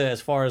back to as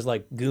far as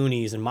like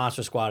Goonies and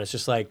Monster Squad, it's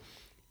just like,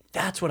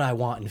 that's what I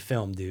want in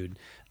film, dude.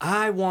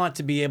 I want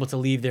to be able to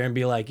leave there and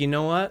be like, you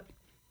know what?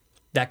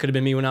 That could have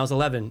been me when I was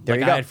 11. There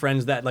like you go. I had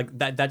friends that like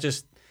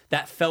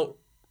that felt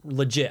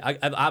legit. I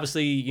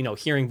obviously,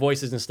 hearing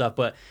voices and stuff,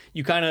 but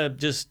you kind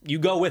of you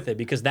go with it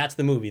because that's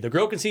the movie. The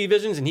girl can see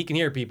visions and he can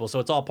hear people, so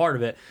it's all part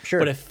of it. Sure.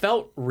 But it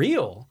felt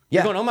real. Yeah.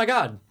 You're going, oh my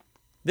God,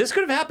 this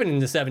could have happened in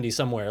the 70s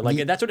somewhere.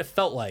 Like that's what it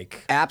felt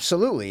like.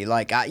 Absolutely.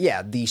 Like,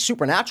 the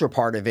supernatural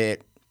part of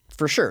it,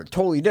 for sure,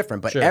 totally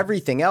different. But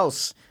everything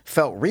else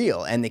felt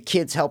real, and the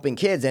kids helping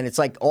kids, and it's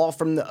like all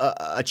from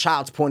a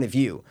child's point of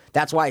view.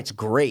 That's why it's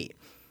great.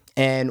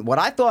 And what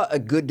I thought a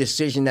good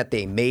decision that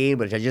they made,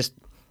 which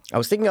I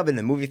was thinking of in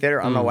the movie theater.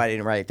 I don't know why I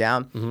didn't write it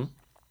down. Mm-hmm.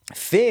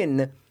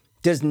 Finn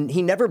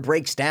he never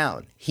breaks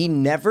down. He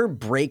never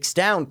breaks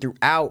down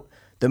throughout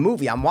the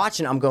movie. I'm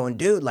watching, I'm going,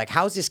 dude, like,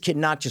 how's this kid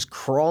not just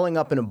crawling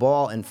up in a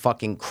ball and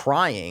fucking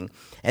crying?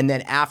 And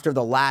then after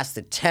the last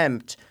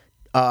attempt,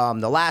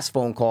 the last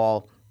phone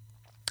call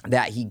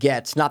that he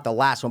gets, not the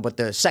last one, but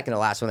the second to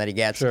last one that he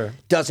gets,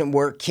 doesn't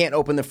work, can't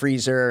open the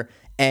freezer,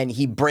 and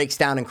he breaks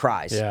down and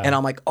cries. Yeah. And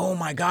I'm like, oh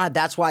my God,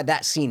 that's why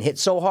that scene hit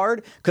so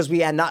hard, because we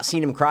had not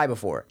seen him cry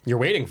before. You're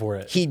waiting for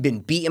it. He'd been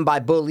beaten by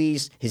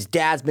bullies. His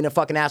dad's been a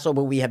fucking asshole,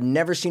 but we have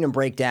never seen him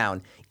break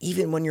down.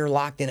 Even when you're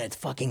locked in a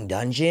fucking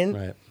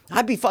dungeon,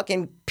 I'd be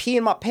fucking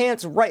peeing my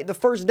pants right the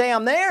first day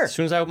I'm there. As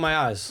soon as I open my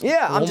eyes.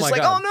 Yeah, I'm just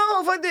like, God. Oh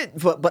no, if I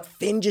did. But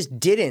Finn just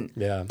didn't.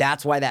 Yeah.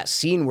 That's why that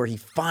scene where he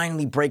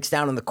finally breaks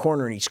down in the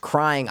corner and he's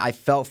crying, I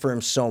felt for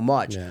him so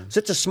much. Yeah. So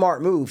it's a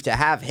smart move to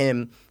have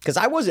him, because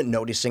I wasn't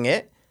noticing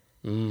it.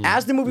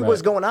 As the movie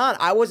was going on,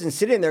 I wasn't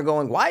sitting there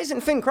going, why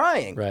isn't Finn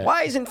crying? Right.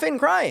 Why isn't Finn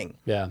crying?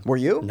 Yeah. Were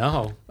you?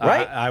 No.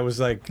 Right? I was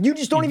like... You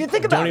just don't even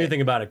think about it. Don't even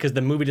think about it, because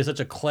the movie does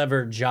such a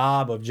clever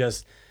job of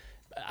just,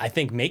 I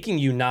think, making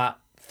you not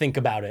think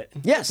about it.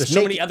 Yes. There's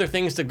so many other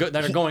things that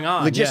are going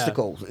on.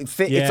 Logistical.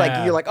 Yeah. It's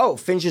like, you're like, oh,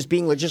 Finn's just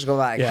being logistical.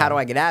 Like, how do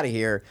I get out of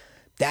here?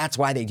 That's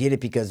why they did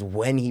it, because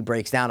when he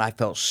breaks down, I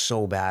felt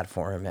so bad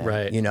for him, man.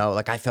 Right.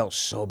 Like, I felt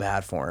so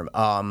bad for him.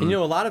 And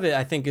a lot of it,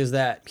 I think, is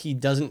that he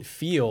doesn't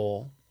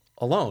feel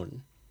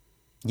alone.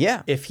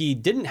 Yeah. If he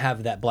didn't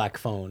have that black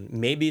phone,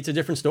 maybe it's a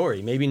different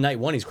story. Maybe night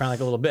one, he's crying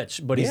like a little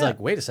bitch. But he's like,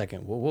 wait a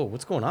second. Whoa,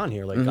 what's going on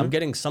here? Like, I'm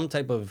getting some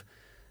type of,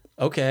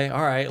 okay,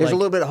 all right. There's a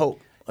little bit of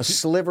hope. A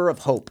sliver of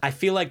hope. I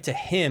feel like to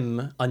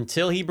him,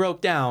 until he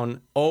broke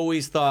down,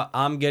 always thought,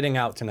 I'm getting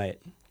out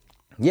tonight.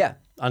 Yeah.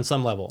 On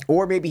some level.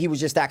 Or maybe he was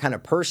just that kind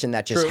of person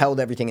that just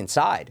held everything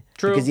inside.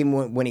 True. Because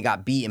even when he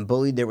got beat and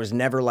bullied, there was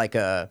never like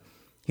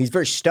he was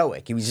very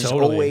stoic. He was just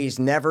always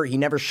he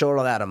never showed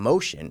all that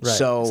emotion. Right.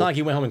 So it's not like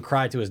he went home and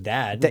cried to his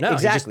dad. No,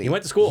 exactly. He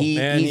went to school.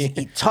 He's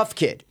a tough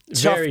kid.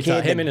 Very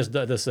tough. Him and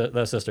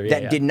the sister.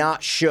 That did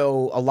not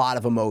show a lot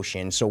of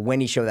emotion. So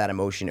when he showed that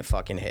emotion, it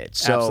fucking hit.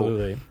 So,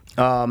 absolutely.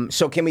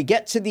 So can we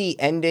get to the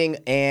ending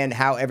and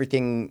how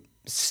everything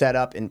set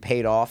up and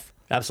paid off?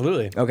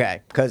 Absolutely.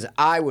 Okay, because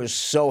I was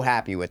so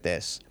happy with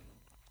this.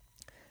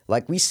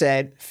 Like we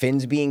said,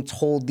 Finn's being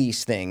told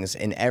these things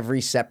in every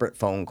separate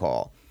phone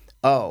call.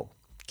 Oh,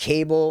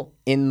 cable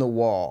in the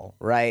wall,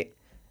 right?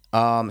 So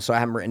I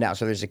have them written down.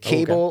 So there's a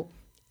cable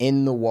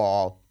in the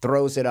wall,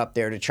 throws it up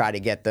there to try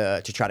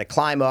to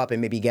climb up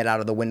and maybe get out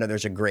of the window.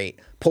 There's a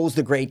grate, pulls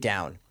the grate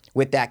down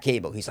with that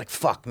cable. He's like,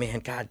 "Fuck, man,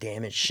 god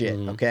damn it, shit."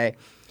 Okay,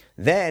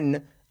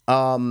 then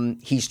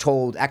he's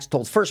told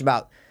first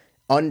about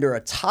under a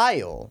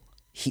tile.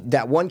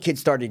 That one kid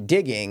started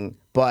digging,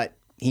 but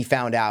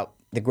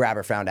the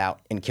grabber found out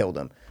and killed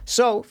him.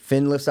 So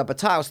Finn lifts up a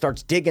tile,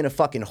 starts digging a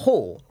fucking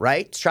hole,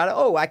 right? To try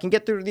to, I can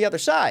get through to the other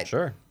side.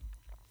 Sure.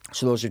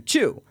 So those are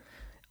two.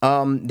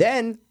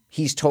 Then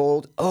he's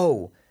told,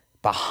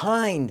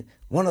 behind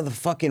one of the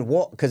fucking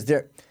wall, because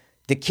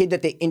the kid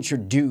that they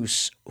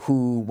introduce,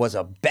 who was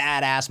a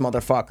badass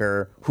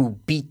motherfucker, who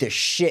beat the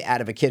shit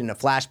out of a kid in a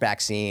flashback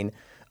scene,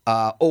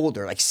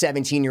 older, like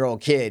 17-year-old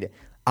kid.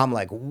 I'm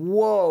like,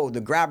 whoa, the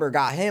grabber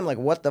got him. Like,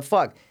 what the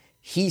fuck?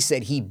 He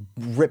said he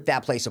ripped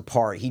that place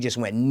apart. He just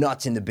went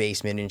nuts in the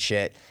basement and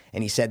shit.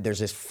 And he said there's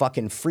this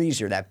fucking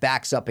freezer that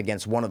backs up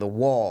against one of the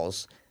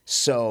walls.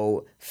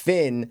 So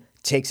Finn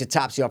takes a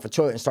topsy off a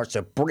toilet and starts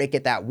to break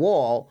at that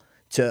wall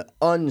to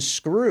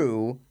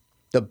unscrew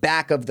the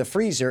back of the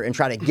freezer and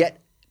try to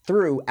get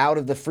through out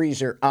of the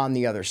freezer on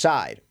the other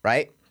side,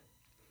 right?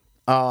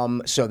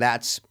 So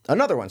that's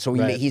another one. So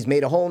he's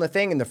made a hole in the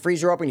thing, and the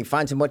freezer open. He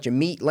finds a bunch of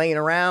meat laying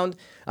around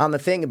on the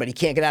thing, but he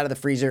can't get out of the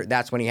freezer.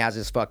 That's when he has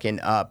his fucking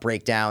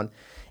breakdown.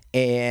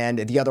 And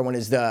the other one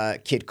is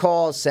the kid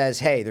calls, says,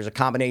 hey, there's a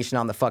combination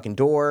on the fucking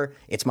door.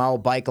 It's my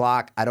old bike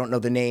lock. I don't know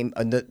the name,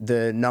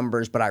 the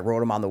numbers, but I wrote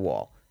them on the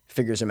wall.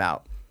 Figures him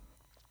out.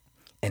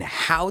 And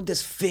how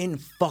does Finn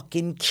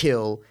fucking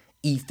kill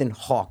Ethan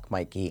Hawke,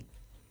 Mikey?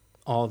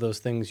 All those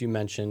things you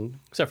mentioned,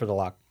 except for the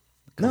lock.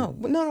 No.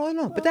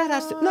 But that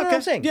has to. No, okay.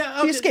 I'm saying.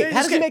 Yeah, the escape.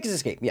 How does he make his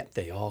escape? Yeah.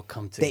 They all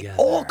come together.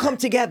 They all come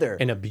together.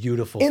 In a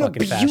beautiful in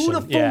fucking a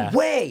beautiful fashion.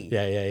 way.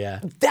 Yeah.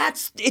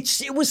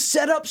 It was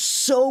set up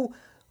so.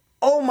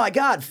 Oh my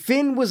God.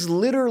 Finn was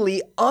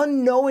literally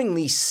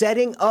unknowingly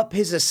setting up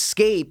his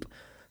escape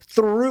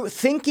through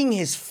thinking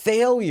his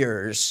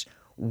failures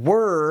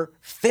were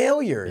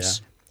failures.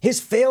 Yeah. His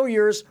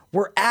failures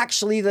were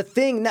actually the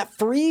thing that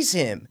frees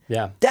him.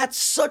 Yeah. That's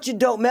such a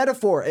dope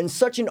metaphor and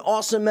such an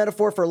awesome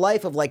metaphor for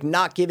life of like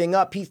not giving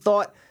up. He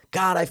thought,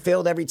 God, I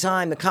failed every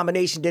time. The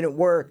combination didn't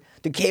work.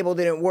 The cable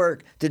didn't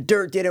work. The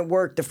dirt didn't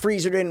work. The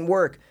freezer didn't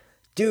work.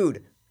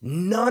 Dude,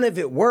 none of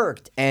it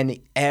worked. And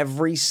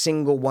every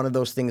single one of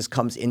those things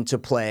comes into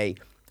play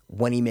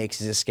when he makes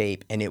his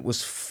escape. And it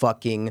was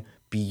fucking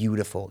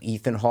beautiful.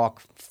 Ethan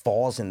Hawke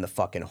falls in the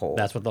fucking hole.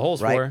 That's what the hole's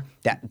right?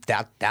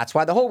 for. That's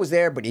why the hole was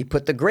there, but he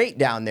put the grate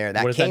down there.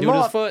 That what does came that do to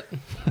his off. foot?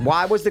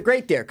 Why was the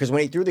grate there? Because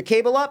when he threw the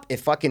cable up, it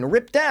fucking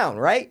ripped down,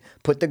 right?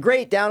 Put the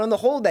grate down on the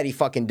hole that he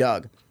fucking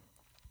dug.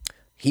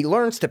 He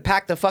learns to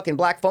pack the fucking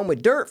black foam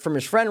with dirt from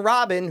his friend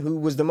Robin, who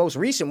was the most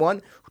recent one,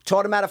 who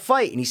taught him how to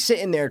fight. And he's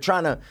sitting there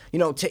trying to,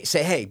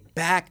 say, hey,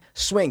 back,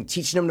 swing,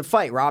 teaching him to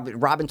fight.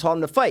 Robin taught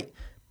him to fight.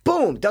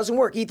 Boom, doesn't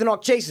work. Ethan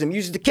Hawke chases him,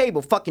 uses the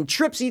cable, fucking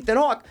trips Ethan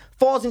Hawke,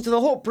 falls into the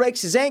hole,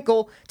 breaks his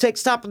ankle,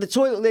 takes top of the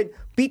toilet lid,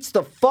 beats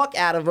the fuck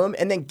out of him,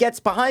 and then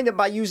gets behind him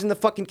by using the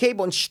fucking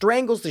cable and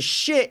strangles the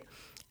shit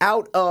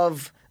out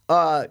of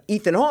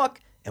Ethan Hawke.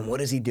 And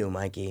what does he do,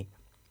 Mikey?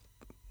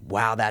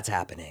 While that's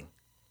happening.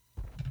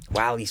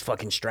 While he's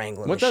fucking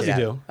strangling What the does shit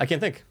he out. do? I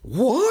can't think.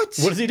 What?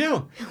 What does he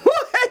do?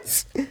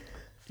 What?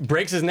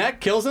 Breaks his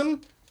neck? Kills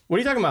him? What are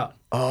you talking about?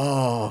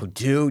 Oh,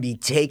 dude, he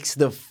takes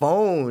the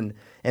phone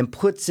and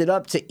puts it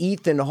up to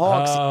Ethan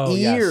Hawke's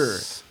ear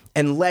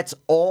and lets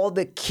all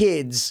the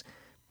kids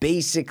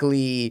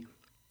basically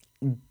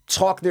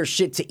talk their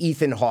shit to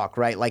Ethan Hawke,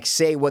 right? Like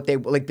say what they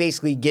like,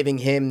 basically giving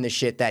him the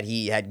shit that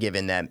he had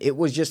given them. It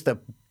was just a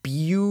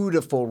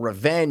beautiful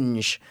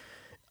revenge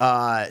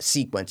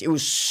sequence. It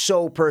was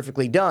so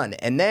perfectly done.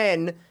 And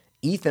then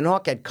Ethan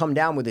Hawke had come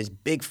down with his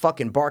big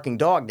fucking barking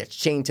dog that's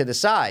chained to the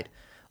side.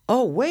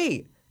 Oh,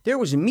 wait. There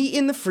was meat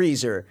in the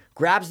freezer.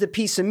 Grabs the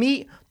piece of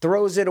meat,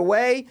 throws it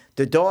away.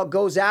 The dog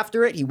goes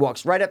after it. He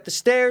walks right up the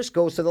stairs,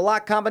 goes to the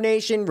lock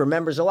combination,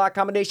 remembers the lock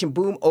combination,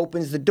 boom,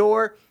 opens the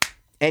door,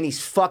 and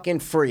he's fucking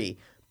free.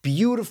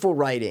 Beautiful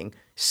writing.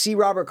 C.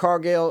 Robert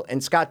Cargill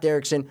and Scott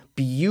Derrickson,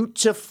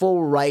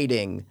 beautiful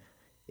writing.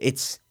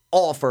 It's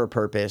all for a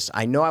purpose.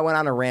 I know I went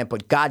on a rant,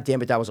 but God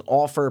damn it, that was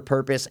all for a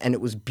purpose, and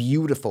it was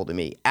beautiful to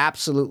me.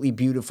 Absolutely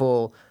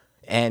beautiful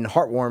and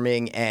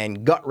heartwarming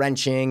and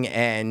gut-wrenching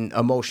and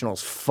emotional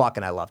as fuck,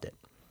 and I loved it.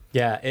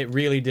 Yeah, it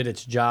really did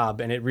its job,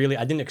 and I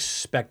didn't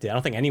expect it. I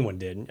don't think anyone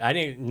did.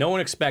 No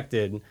one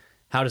expected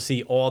how to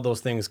see all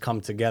those things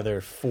come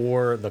together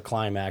for the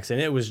climax,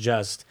 and it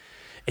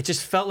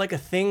just felt like a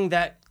thing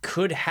that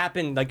could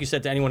happen, like you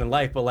said, to anyone in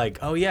life, but like,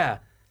 oh yeah,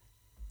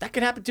 that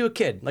could happen to a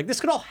kid. Like,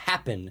 this could all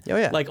happen. Oh,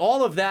 yeah. Like,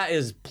 all of that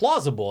is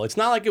plausible. It's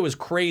not like it was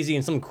crazy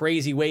in some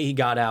crazy way he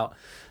got out.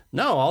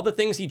 No, all the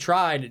things he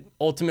tried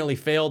ultimately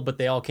failed, but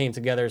they all came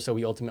together, so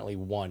he ultimately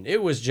won. It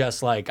was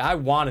just like, I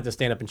wanted to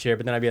stand up and cheer,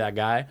 but then I'd be that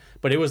guy.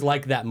 But it was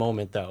like that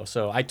moment, though,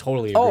 so I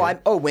totally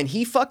agree. When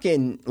he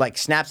fucking, like,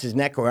 snaps his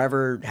neck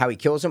or how he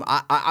kills him,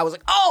 I was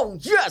like, oh,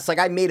 yes! Like,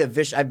 I made a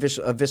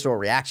visceral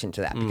reaction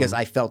to that because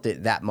I felt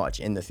it that much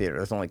in the theater.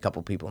 There's only a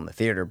couple people in the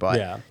theater,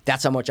 but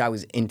that's how much I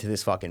was into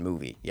this fucking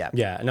movie. Yeah.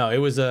 Yeah, no, it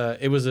was a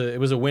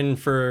win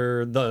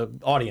for the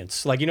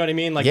audience. Like, you know what I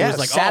mean? Like, it was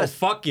like, oh,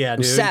 fuck yeah,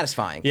 dude. It was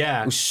satisfying.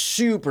 Yeah. It was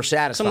super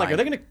satisfying. So I'm like, are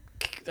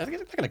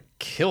they gonna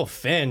kill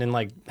Finn and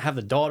like have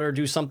the daughter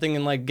do something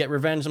and like get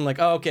revenge? I'm like,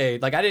 oh, okay.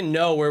 Like, I didn't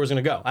know where it was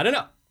gonna go. I don't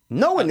know.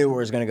 No one knew where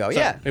it was gonna go.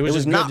 Yeah, it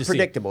was not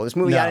predictable. This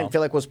movie, No. I didn't feel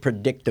like was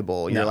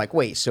predictable. You're like,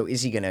 wait, so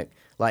is he gonna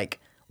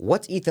like?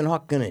 What's Ethan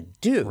Hawke gonna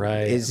do?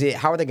 Right.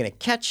 How are they gonna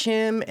catch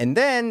him? And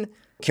then,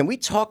 can we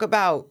talk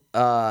about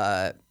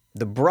the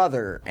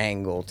brother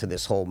angle to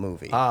this whole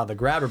movie? The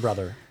Grabber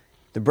brother.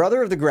 The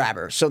brother of the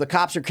grabber. So the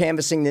cops are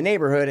canvassing the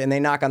neighborhood and they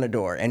knock on the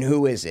door. And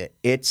who is it?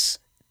 It's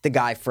the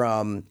guy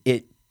from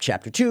It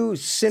Chapter 2,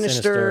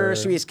 Sinister.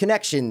 So he has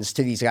connections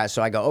to these guys.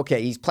 So I go,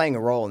 okay, he's playing a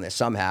role in this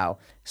somehow.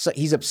 So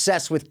he's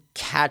obsessed with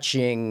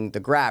catching the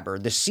grabber.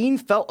 The scene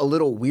felt a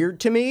little weird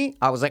to me.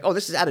 I was like, oh,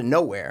 this is out of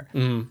nowhere.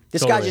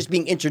 This guy's just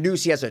being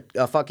introduced. He has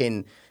a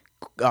fucking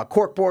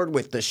corkboard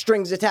with the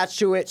strings attached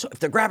to it. So if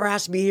the grabber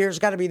has to be here, it's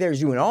got to be there.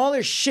 He's doing all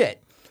this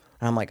shit.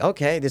 And I'm like,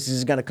 okay, this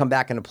is going to come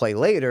back into play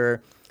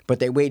later. But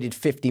they waited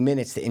 50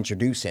 minutes to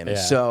introduce him. Yeah.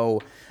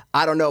 So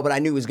I don't know, but I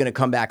knew he was going to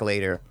come back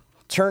later.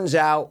 turns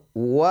out,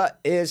 what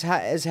is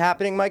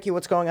happening, Mikey?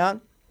 What's going on?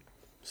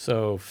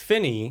 So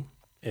Finney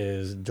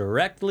is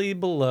directly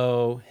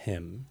below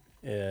him.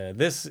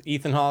 This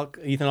Ethan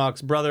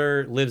Hawke's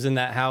brother lives in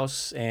that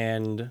house,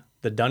 and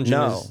the dungeon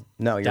is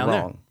No, you're down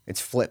wrong. there. It's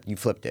flipped. You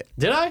flipped it.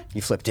 Did I?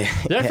 You flipped it.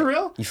 Did I for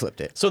real? You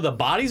flipped it. So the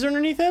bodies are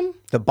underneath him?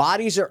 The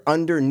bodies are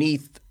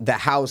underneath the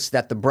house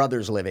that the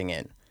brother's living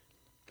in.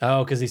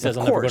 Oh, because he says,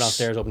 I'll never go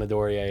downstairs, open the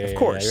door. Yeah. Of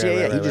course. He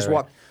just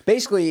walked.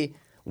 Basically,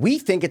 we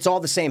think it's all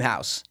the same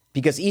house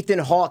because Ethan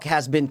Hawke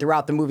has been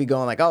throughout the movie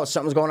going like, oh,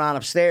 something's going on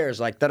upstairs,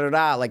 like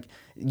da-da-da. Like,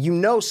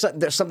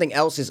 there's something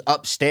else is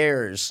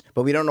upstairs,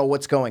 but we don't know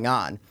what's going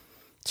on.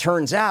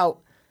 Turns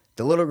out,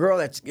 the little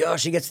girl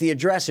she gets the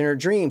address in her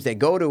dreams. They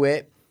go to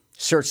it,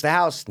 search the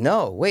house.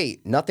 No,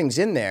 wait, nothing's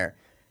in there.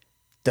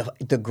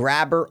 The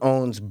grabber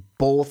owns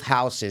both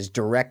houses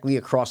directly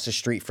across the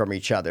street from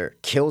each other.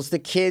 Kills the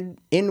kid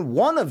in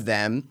one of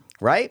them,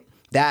 right?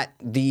 That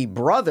the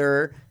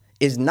brother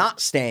is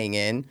not staying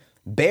in.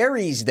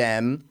 Buries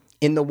them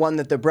in the one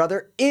that the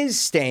brother is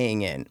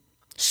staying in.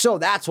 So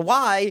that's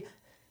why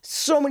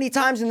so many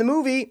times in the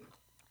movie,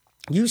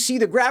 you see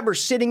the grabber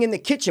sitting in the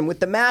kitchen with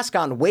the mask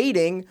on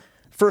waiting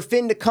for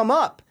Finn to come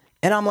up.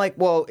 And I'm like,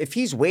 well, if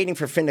he's waiting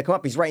for Finn to come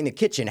up, he's right in the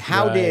kitchen.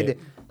 How is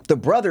the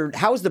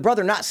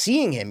brother not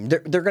seeing him? They're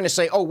going to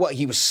say, oh, what,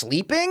 he was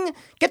sleeping?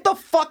 Get the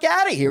fuck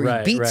out of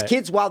here. He beats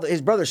kids while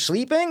his brother's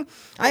sleeping?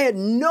 I had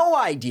no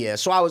idea.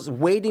 So I was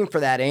waiting for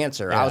that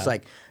answer. Yeah. I was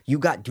like,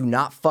 do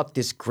not fuck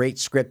this great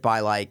script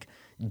by like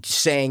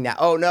saying that,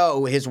 oh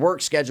no, his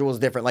work schedule is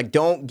different. Like,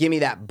 don't give me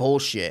that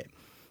bullshit.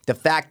 The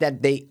fact that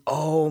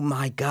oh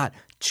my God,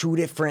 2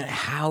 different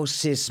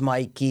houses,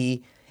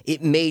 Mikey.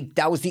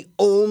 That was the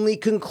only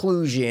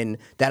conclusion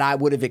that I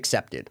would have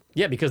accepted.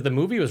 Yeah, because the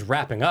movie was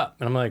wrapping up.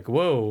 And I'm like,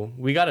 whoa,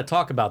 we got to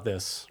talk about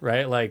this,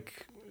 right?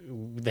 Like,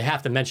 they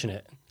have to mention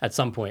it at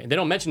some point. They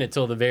don't mention it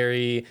till the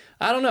very,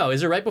 I don't know.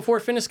 Is it right before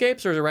Finn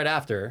escapes or is it right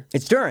after?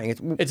 It's during.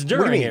 It's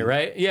during it,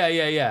 right?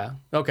 Yeah.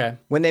 Okay.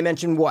 When they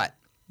mention what?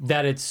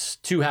 That it's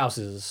 2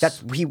 houses.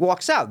 He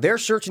walks out. They're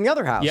searching the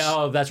other house. Yeah,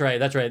 oh, that's right.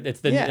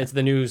 It's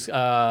the news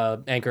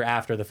anchor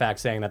after the fact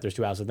saying that there's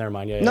 2 houses. Never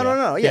mind.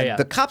 No. Yeah.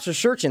 The cops are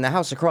searching the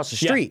house across the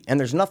street, and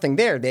there's nothing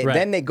there.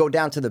 Then they go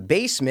down to the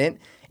basement,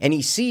 and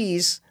they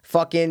see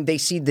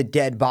the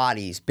dead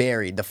bodies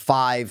buried, the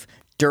 5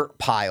 dirt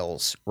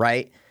piles,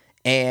 right?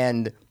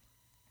 And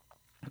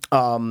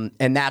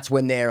that's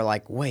when they're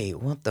like, wait,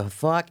 what the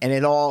fuck? And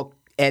it all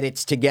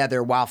edits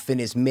together while Finn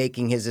is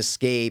making his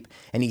escape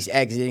and he's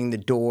exiting the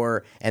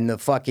door and the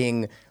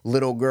fucking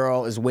little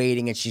girl is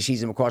waiting and she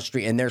sees him across the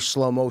street and their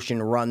slow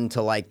motion run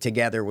to like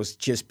together was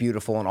just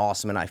beautiful and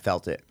awesome and I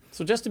felt it.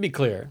 So just to be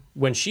clear,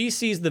 when she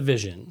sees the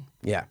vision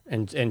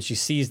and she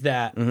sees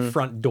that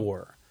front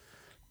door,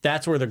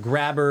 that's where the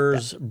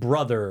grabber's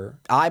brother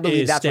I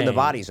believe that's staying. Where the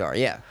bodies are,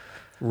 yeah.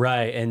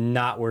 Right, and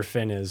not where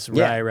Finn is.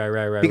 Yeah.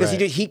 Right. Because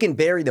he can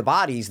bury the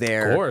bodies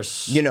there. Of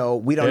course. We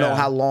don't know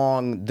how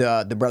long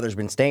the brother's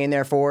been staying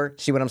there for.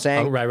 See what I'm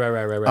saying? Oh,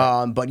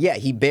 right. But yeah,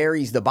 he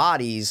buries the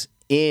bodies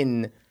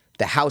in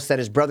the house that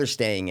his brother's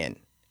staying in,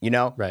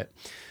 Right.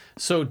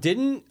 So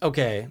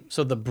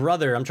so the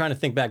brother, I'm trying to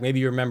think back, maybe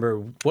you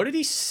remember, what did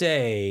he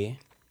say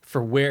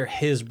for where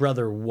his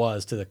brother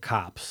was to the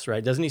cops,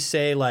 right? Doesn't he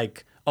say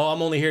like, oh,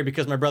 I'm only here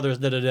because my brother's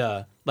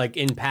da-da-da, like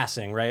in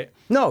passing, right?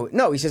 No,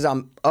 he says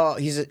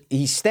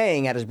he's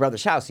staying at his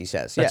brother's house, he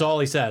says. That's all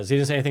he says. He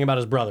didn't say anything about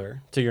his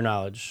brother, to your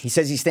knowledge. He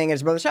says he's staying at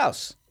his brother's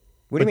house.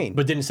 What do you mean?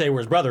 But didn't say where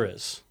his brother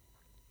is.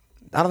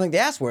 I don't think they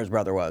asked where his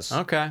brother was.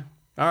 Okay.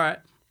 All right.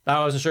 I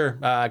wasn't sure.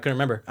 I couldn't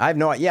remember. I have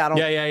no idea.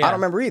 I don't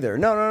remember either.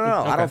 No.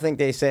 Okay. I don't think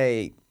they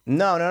say...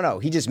 No.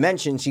 He just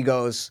mentions, he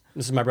goes,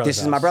 this is my brother's house.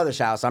 This is my brother's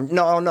house.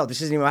 No, this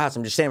isn't even my house.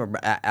 I'm just staying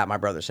at my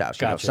brother's house.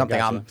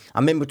 Gotcha.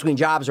 I'm in between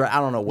jobs, or I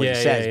don't know what he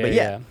says.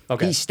 But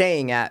okay. He's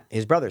staying at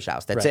his brother's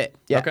house. That's it.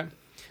 Yeah. Okay.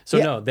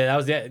 So that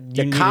was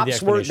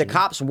the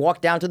cops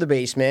walked down to the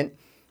basement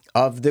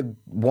of the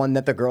one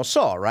that the girl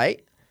saw,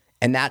 right?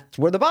 And that's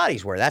where the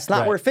bodies were. That's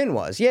not where Finn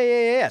was.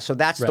 Yeah. So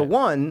that's the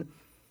one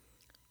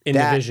in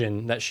the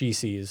vision that she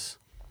sees.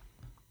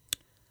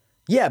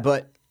 Yeah,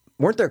 but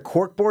weren't there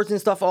cork boards and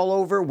stuff all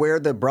over where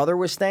the brother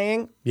was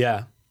staying?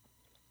 Yeah.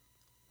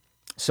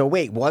 So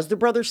wait, was the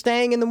brother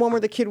staying in the one where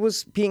the kid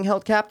was being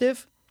held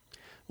captive?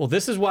 Well,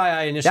 this is why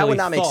I initially That would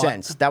not make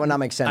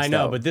sense. I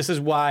know, but this is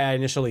why I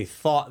initially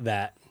thought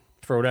that,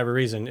 for whatever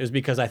reason, is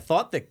because I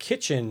thought the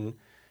kitchen,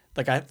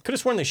 like I could have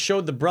sworn they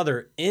showed the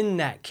brother in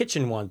that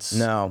kitchen once.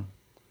 No.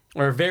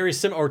 Or very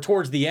or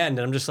towards the end,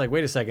 and I'm just like,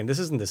 wait a second, this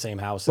isn't the same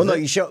house. Well,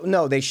 they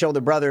show the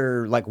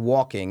brother like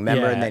walking,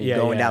 remember, and then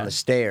going down the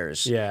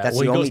stairs. Yeah, that's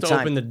he the only goes to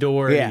time. open the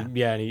door. Yeah,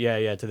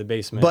 to the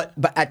basement. But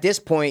at this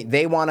point,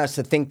 they want us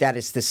to think that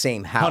it's the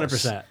same house.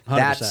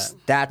 100%.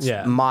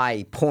 That's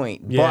my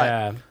point.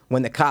 Yeah. But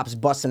when the cops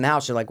bust in the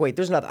house, you're like, wait,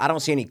 there's nothing. I don't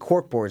see any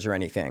cork boards or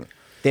anything.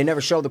 They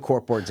never show the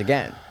cork boards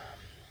again.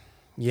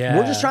 Yeah,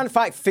 we're just trying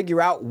to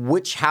figure out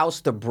which house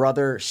the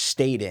brother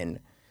stayed in.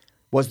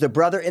 Was the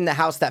brother in the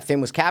house that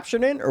Finn was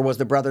captured in, or was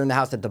the brother in the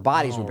house that the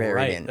bodies were buried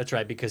right. in? That's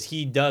right, because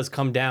he does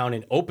come down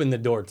and open the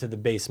door to the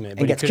basement.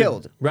 But And gets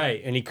killed.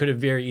 Right, and he could have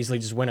very easily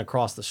just went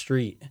across the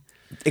street.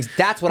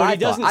 That's what But I he thought.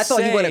 doesn't I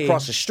thought he went say-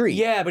 across the street.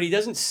 Yeah, but he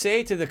doesn't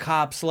say to the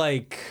cops,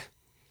 like...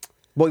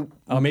 Well,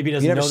 Oh, maybe he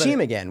doesn't you never know that. see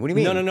him again. What do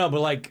you mean? No, but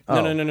like... Oh.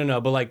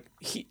 No. But like,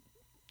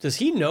 does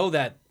he know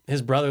that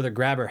his brother, the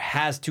grabber,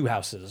 has 2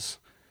 houses?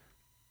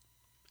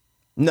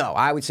 No,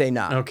 I would say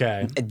not.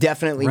 Okay.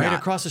 Definitely Right not.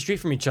 across the street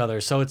from each other.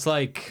 So it's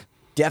like...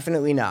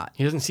 Definitely not.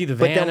 He doesn't see the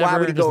But van then why ever,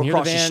 would he go doesn't hear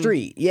across the van.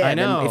 street? Yeah, I then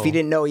know. if he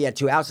didn't know he had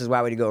 2 houses,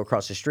 why would he go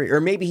across the street?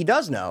 Or maybe he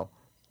does know.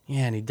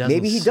 Yeah, and he doesn't...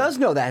 Maybe he does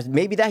know that.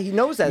 Maybe that he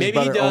knows that his Maybe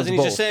he brother does, owns and he's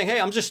both. just saying, "Hey,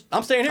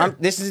 I'm staying here.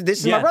 This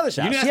is Yeah. my brother's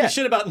house. You didn't ask yeah. me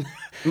shit about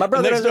My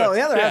brother next doesn't door. know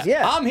the other house.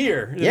 Yeah. I'm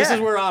here. This Yeah.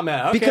 is where I'm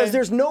at. Okay. Because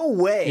there's no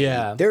way.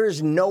 Yeah. There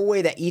is no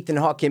way that Ethan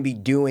Hawke can be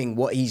doing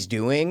what he's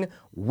doing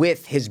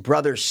with his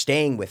brother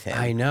staying with him.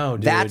 I know,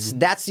 dude.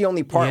 That's the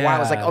only part where I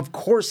was like, Yeah. of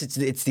course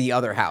it's the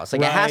other house.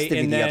 Like it has to be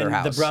and the then other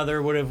house. The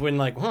brother would have been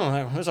like,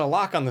 there's a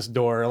lock on this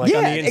door, like yeah,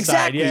 on the inside.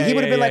 exactly. Yeah, he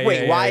would have been like,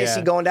 wait, why is yeah.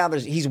 he going down?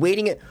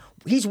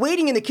 He's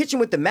waiting in the kitchen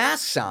with the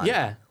masks on.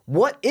 Yeah.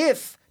 What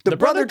if the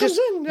brother comes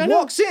just in, I know.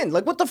 walks in?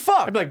 Like, what the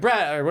fuck? I'd be like,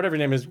 Brad, or whatever your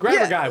name is, grabber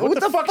Yeah, guy. What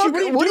the fuck? What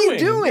are you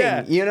doing?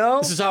 Yeah. You know?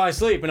 This is how I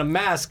sleep in a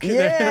mask.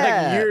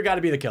 Yeah. Like, you got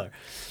to be the killer.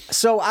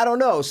 So I don't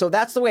know. So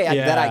that's the way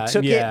that I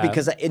took Yeah. it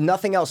because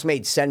nothing else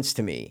made sense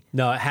to me.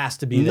 No, it has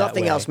to be that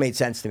Nothing way. else made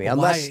sense to me.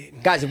 Unless, Why-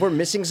 guys, if we're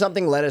missing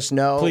something, let us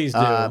know. Please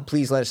do.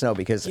 Please let us know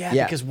because, Yeah,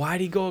 because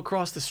why'd he go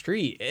across the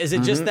street? Is it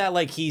Mm-hmm. just that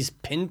like he's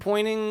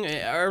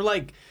pinpointing or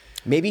like?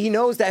 maybe he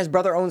knows that his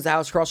brother owns the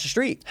house across the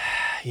street.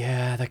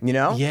 Yeah, You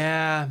know?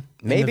 Yeah, in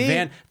the Maybe.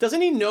 van.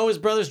 Doesn't he know his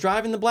brother's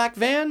driving the black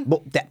van?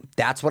 Well,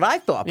 that's what I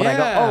thought. But I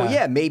go, Yeah. oh,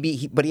 yeah,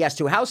 maybe. But he has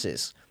 2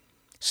 houses.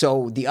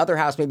 So the other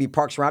house maybe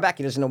parks around back.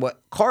 He doesn't know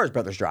what car his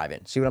brother's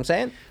driving. See what I'm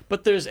saying?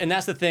 But and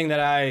that's the thing that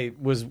I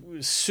was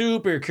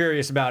super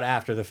curious about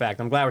after the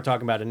fact. I'm glad we're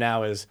talking about it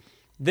now. Is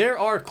there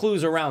are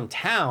clues around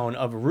town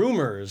of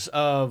rumors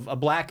of a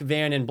black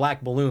van and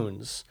black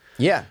balloons.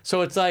 Yeah.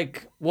 So it's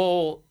like,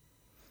 well,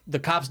 the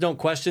cops don't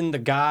question the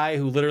guy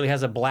who literally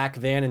has a black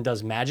van and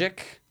does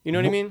magic. You know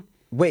what I mean?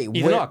 Wait,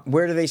 Ethan Hawke.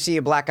 where do they see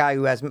a black guy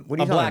who has? What are you A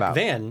talking black about?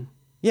 van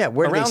Yeah,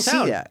 where do they around see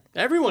town. that?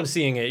 Everyone's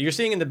seeing it. You're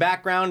seeing in the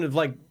background of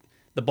like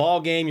the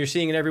ball game. You're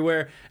seeing it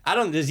everywhere.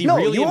 Does he No,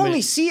 really? you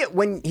only see it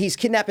when he's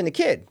kidnapping the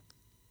kid.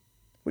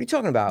 What are you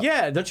talking about?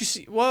 Yeah, don't you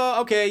see?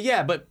 Well, okay,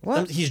 yeah, but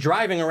What? he's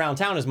driving around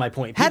town is my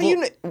point. How do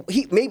you People-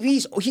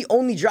 know? He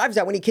only drives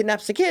that when he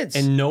kidnaps the kids.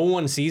 And no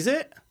one sees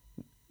it?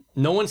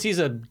 No one sees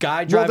a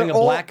guy driving they're a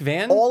black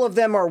van? All of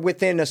them are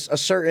within a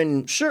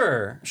certain.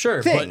 Sure.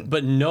 Thing.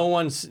 But no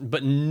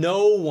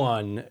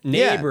one,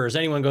 neighbors,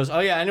 anyone goes, oh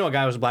yeah, I know a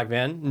guy with a black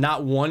van.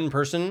 Not one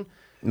person.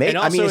 Maybe- And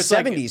I mean, also it's it's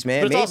like- 70s,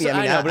 man. but it's Maybe. also-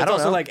 I mean, know, I but it's don't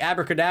also know. like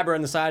abracadabra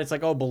on the side. It's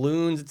like, oh,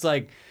 balloons. It's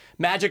like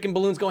magic and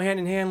balloons go hand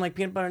in hand like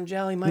peanut butter and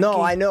jelly, Mikey.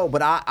 No, I know,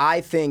 but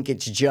I think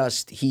it's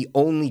just he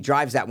only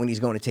drives that when he's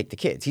going to take the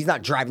kids. He's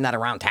not driving that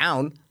around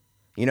town.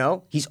 You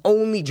know, he's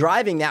only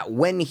driving that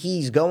when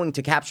he's going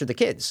to capture the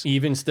kids.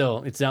 Even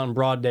still, it's out in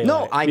broad daylight.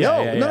 No, I Yeah,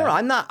 know. yeah, No,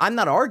 yeah. I'm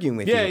not arguing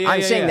with Yeah, you. yeah,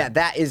 I'm yeah, saying yeah.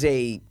 that is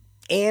a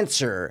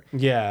answer.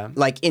 Yeah.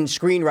 Like in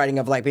screenwriting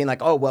of like being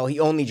like, oh well, he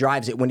only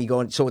drives it when he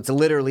going. So it's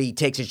literally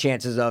takes his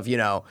chances of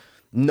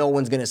no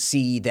one's gonna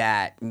see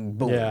that.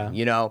 Boom. Yeah.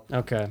 You know.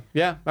 Okay.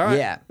 Yeah. All right.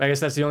 Yeah. I guess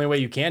that's the only way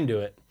you can do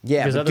it.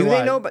 Yeah. Because But do they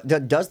otherwise- know?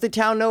 Does the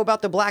town know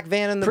about the black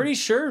van and the? Pretty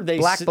sure they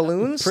black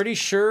balloons? Pretty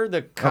sure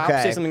the cops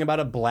Okay. say something about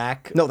a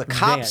black. No, the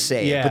cops van.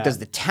 say yeah. it, but does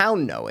the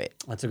town know it?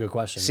 That's a good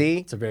question. See?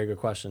 It's a very good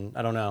question.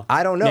 I don't know.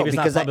 I don't know Maybe it's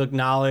because not public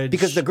knowledge.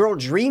 Because the girl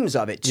dreams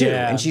of it too,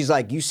 Yeah. and she's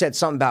like, "You said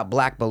something about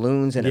black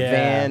balloons in a Yeah.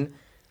 van."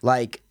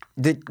 Like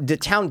the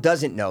town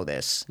doesn't know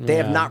this. They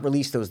have Yeah. not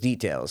released those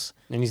details.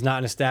 and he's not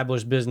an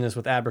established business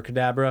with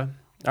abracadabra.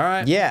 All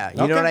right. Yeah, you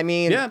know Okay. what I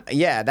mean? Yeah.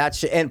 Yeah,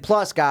 that's and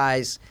plus,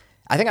 guys,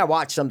 I think I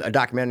watched a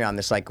documentary on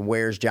this, like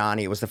Where's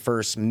Johnny? It was the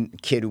first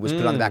kid who was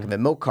put on the back of a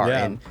milk cart,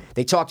 Yeah. and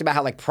they talked about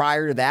how like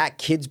prior to that,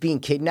 kids being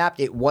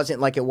kidnapped, it wasn't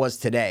like it was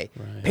today.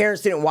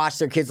 Parents didn't watch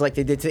their kids like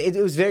they did today. It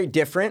was very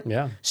different.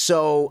 Yeah.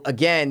 So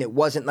again, it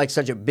wasn't like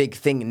such a big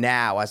thing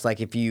now as like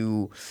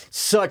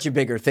such a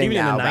bigger thing Even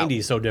now in the about-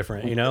 '90s, so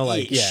different. You know,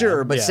 like yeah,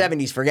 sure, but yeah.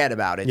 '70s, forget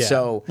about it. Yeah.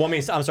 So well, I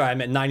mean, I'm sorry, I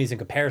meant '90s in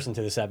comparison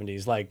to the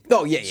 '70s. Like,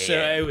 Oh, yeah, yeah, so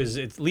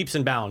yeah. it's leaps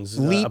and bounds.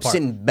 leaps apart.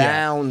 and Yeah.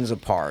 bounds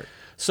apart.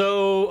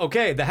 So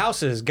okay, the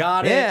houses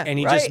got Yeah, it, and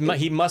he right.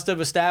 he must have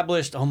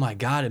established. Oh my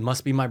God, it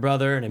must be my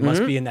brother, and it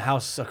must be in the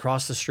house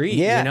across the street.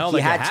 Yeah, you know, he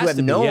like, it had has to have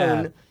be,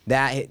 known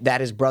that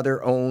his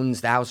brother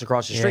owns the house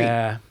across the street.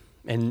 Yeah.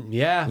 And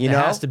yeah, You it know?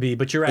 has to be.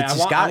 But you're right. It's I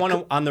just want, got-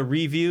 to on the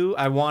review.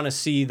 I want to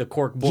see the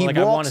cork bull. Like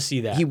I want to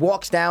see that. He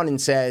walks down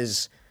and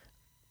says,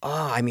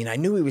 "Oh, I mean, I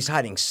knew he was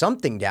hiding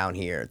something down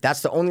here."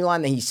 That's the only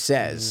line that he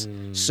says.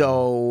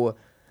 So,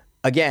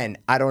 again,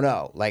 I don't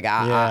know. Like,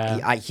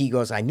 he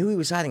goes, "I knew he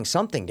was hiding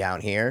something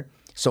down here."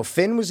 So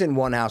Finn was in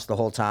one house the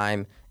whole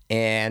time,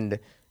 and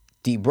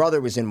the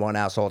brother was in one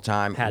house the whole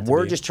time. Had to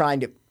We're be. just trying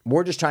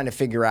to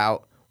figure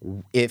out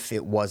if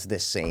it was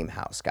this same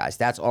house, guys.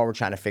 That's all we're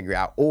trying to figure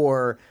out.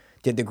 Or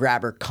did the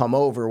grabber come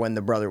over when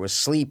the brother was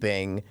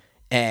sleeping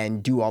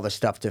and do all the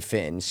stuff to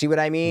Finn? See what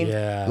I mean?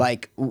 Yeah.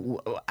 Like,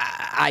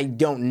 I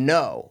don't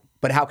know.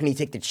 But how can he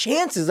take the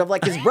chances of,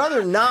 like, his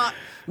brother not,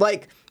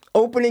 like,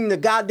 opening the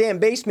goddamn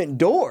basement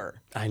door?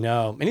 I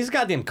know. And he's a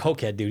goddamn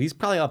cokehead, dude. He's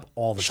probably up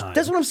all the time.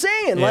 That's what I'm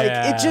saying. Like,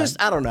 it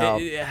just, I don't know.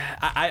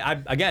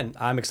 Again,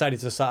 I'm excited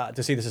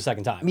to see this a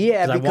second time.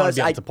 Yeah, I wanna because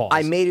be able to pause.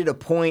 I made it a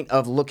point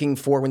of looking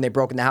for, when they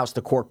broke in the house,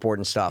 the corkboard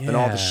and stuff and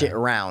all the Yeah. shit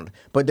around.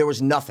 But there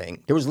was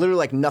nothing. There was literally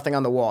like nothing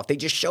on the wall. If they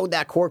just showed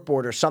that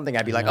corkboard or something,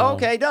 I'd be like, oh,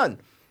 okay, done.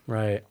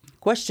 Right.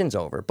 Question's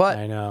over. But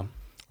I know.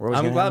 was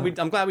I'm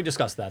gonna- glad we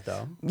discussed that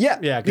though. Yeah,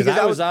 Yeah, because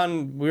because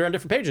we were on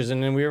different pages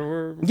and then we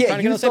were trying to get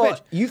on the same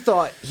page. you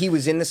thought he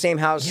was in the same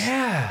house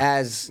Yeah.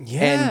 as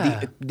Yeah.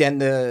 and then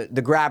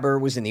the grabber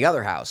was in the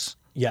other house.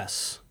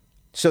 Yes.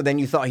 So then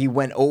you thought he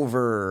went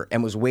over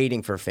and was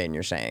waiting for Finn,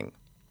 you're saying.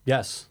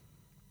 Yes.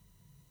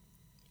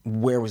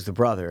 Where was the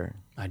brother?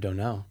 I don't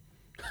know.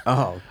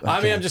 Oh. I mean,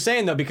 okay. I'm just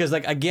saying though, because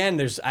like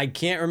again, I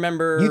can't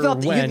remember You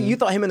thought when you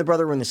thought him and the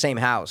brother were in the same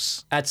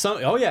house. at some.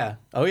 Oh yeah.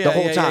 The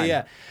whole time.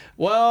 Yeah.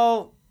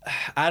 Well,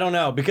 I don't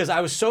know because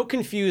I was so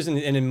confused and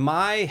in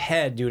my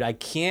head, dude, I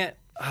can't.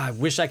 I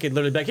wish I could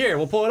literally be like, here,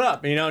 we'll pull it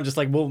up, you know, and just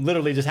like we'll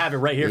literally just have it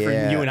right here for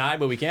Yeah. you and I,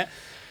 but we can't.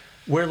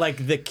 Where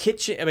like the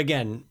kitchen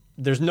again.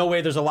 There's no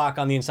way there's a lock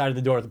on the inside of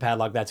the door with the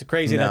padlock. That's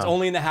crazy. No. That's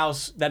only in the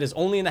house. That is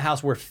only in the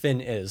house where Finn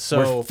is.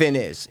 So Where Finn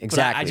is, but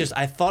exactly.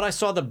 I thought I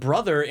saw the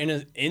brother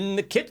in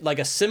the kit like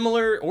a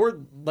similar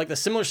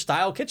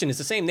style kitchen. It's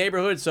the same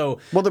neighborhood. So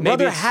well, the maybe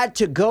brother it's- had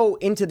to go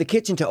into the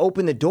kitchen to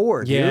open the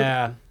door, dude.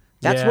 Yeah.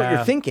 That's what Yeah.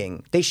 you're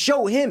thinking. They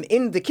show him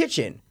in the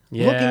kitchen,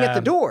 looking at Yeah.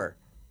 the door.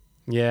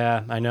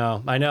 Yeah, I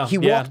know. He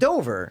walked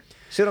over.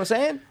 See what I'm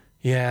saying?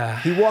 Yeah.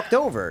 He walked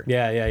over.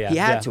 Yeah. He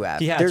had to have.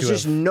 He had There's to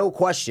just have. no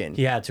question.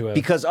 He had to have.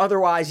 Because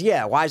otherwise,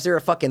 yeah, why is there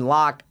a fucking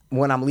lock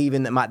when I'm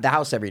leaving the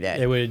house every day?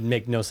 It would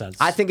make no sense.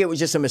 I think it was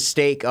just a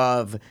mistake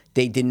of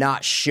they did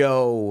not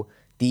show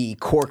the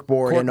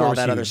corkboard and Corkboard all was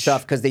that other huge.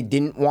 stuff because they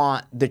didn't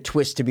want the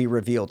twist to be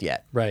revealed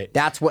yet. Right.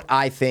 That's what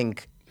I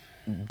think.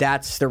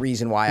 That's the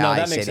reason why No, I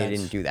that say makes they sense.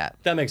 didn't do that.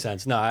 That makes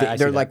sense. No, I see They're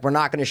that. like, we're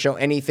not going to show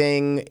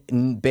anything,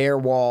 bare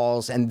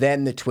walls, and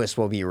then the twist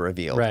will be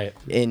revealed. Right.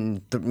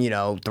 In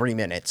 3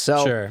 minutes.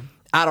 So Sure.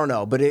 I don't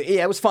know, but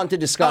it was fun to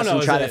discuss no,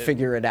 and try to it's a-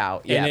 figure it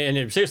out. Yeah.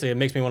 Seriously, it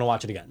makes me want to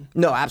watch it again.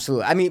 No,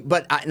 absolutely. I mean,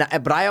 but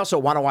I also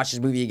want to watch this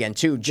movie again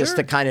too, just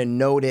to kind of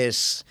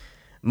notice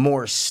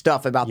more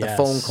stuff about the Yes.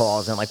 phone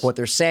calls and like what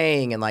they're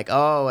saying and like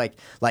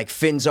like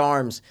Finn's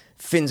arms.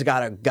 Finn's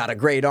got a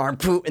great arm,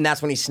 poof, and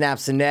that's when he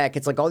snaps the neck.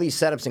 It's like all these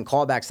setups and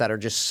callbacks that are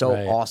just so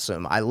Right.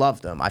 awesome. I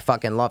love them. I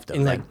fucking loved them.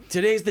 And like,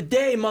 today's the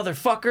day,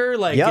 motherfucker.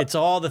 Like, Yep. it's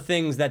all the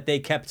things that they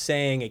kept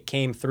saying. It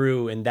came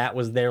through, and that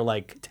was their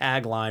like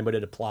tagline, but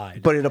it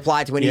applied. But it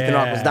applied to when Ethan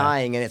Hawke was Yeah.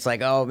 dying, and it's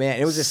like, oh man,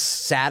 it was a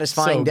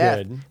satisfying So death.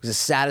 good. It was a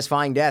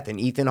satisfying death, and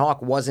Ethan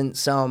Hawke wasn't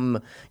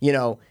some,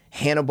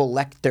 Hannibal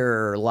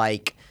Lecter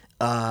like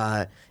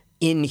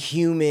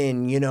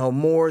inhuman,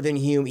 more than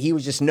human. He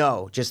was just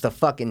a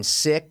fucking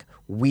sick,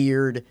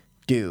 weird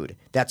dude.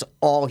 That's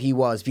all he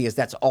was, because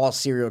that's all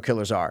serial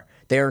killers are.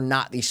 They are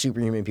not these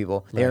superhuman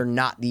people. They are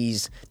not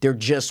these. They're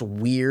just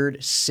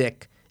weird,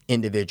 sick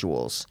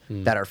individuals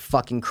that are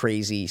fucking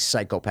crazy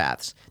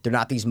psychopaths. They're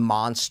not these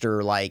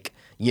monster like,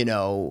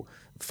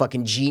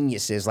 fucking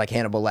geniuses like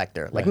Hannibal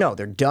Lecter. Like, no,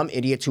 they're dumb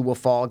idiots who will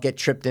fall, get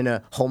tripped in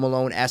a Home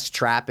Alone-esque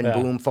trap and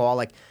boom, fall.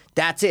 Like,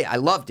 that's it. I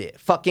loved it.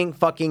 Fucking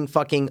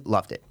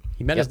loved it.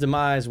 He met his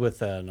demise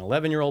with an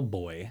 11-year-old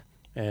boy,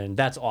 and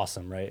that's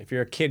awesome, right? If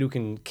you're a kid who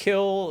can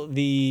kill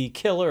the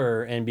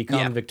killer and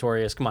become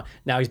victorious, come on.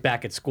 Now he's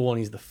back at school and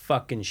he's the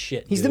fucking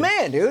shit. He's the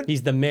man, dude.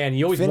 He's the man.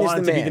 You always Finn is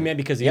wanted the to be man. the man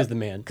because he is the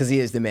man. Because he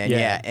is the man, Yeah.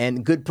 yeah.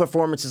 And good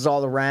performances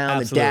all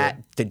around.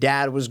 Absolutely. The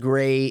dad was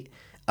great.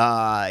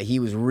 He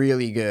was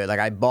really good. Like,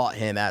 I bought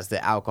him as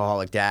the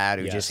alcoholic dad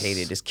who just Yes.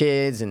 hated his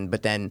kids,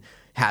 but then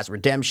has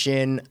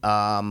redemption.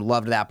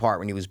 Loved that part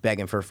when he was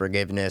begging for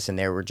forgiveness, and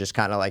they were just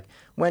kind of like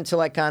went to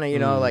like kind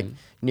of like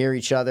near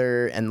each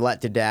other and let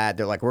the dad.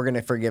 They're like, we're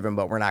gonna forgive him,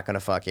 but we're not gonna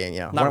fucking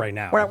Not we're, right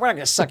now. We're not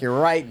gonna suck you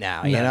right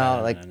now.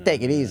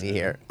 Take it easy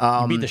here.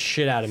 You beat the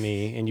shit out of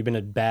me, and you've been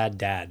a bad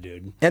dad,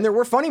 dude. And there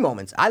were funny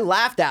moments. I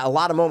laughed at a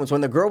lot of moments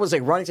when the girl was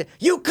like running to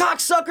you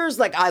cocksuckers.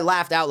 Like, I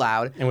laughed out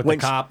loud. And with when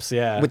the cops,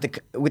 yeah.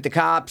 With the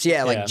cops,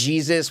 yeah. Like Yeah.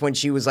 Jesus, when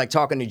she was like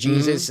talking to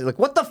Jesus, like,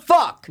 what the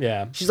fuck?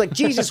 Yeah. She's like,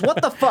 Jesus,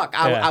 what the fuck?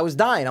 Yeah. I was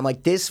dying. I'm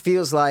like, this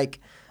feels like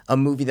a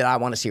movie that I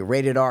want to see.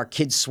 Rated R.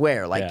 Kids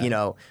swear. Like,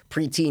 Yeah.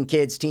 preteen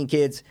kids, teen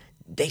kids,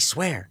 they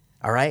swear.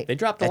 All right. They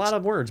dropped a lot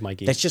of words,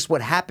 Mikey. That's just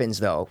what happens,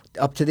 though,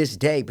 up to this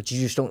day, but you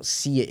just don't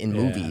see it in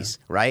movies,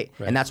 right?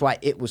 And that's why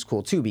it was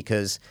cool, too,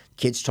 because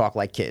kids talk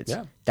like kids.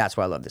 Yeah. That's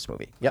why I love this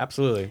movie. Yeah,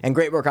 absolutely. And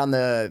great work on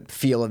the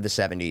feel of the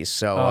 70s.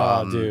 So,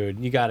 Oh, dude,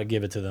 you got to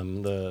give it to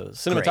them. The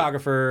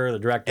cinematographer, the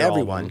director, all of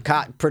everyone,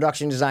 them.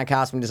 production design,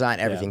 costume design,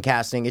 everything,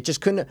 casting. It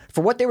just couldn't, for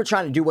what they were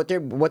trying to do, what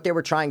they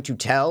were trying to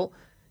tell,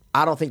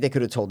 I don't think they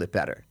could have told it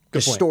better. The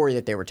point. story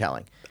that they were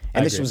telling.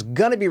 And this agree. was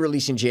going to be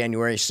released in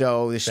January,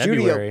 so the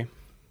February. studio...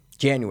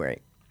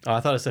 January. Oh, I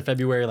thought it said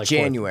February, like 4th.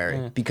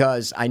 January,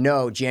 because I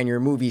know January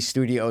movie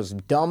studios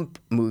dump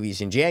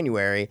movies in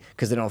January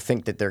because they don't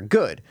think that they're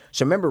good.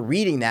 So I remember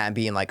reading that and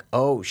being like,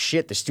 oh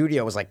shit, the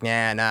studio was like,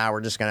 nah,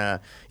 we're just gonna,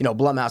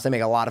 Blumhouse, they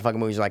make a lot of fucking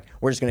movies, like,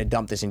 we're just gonna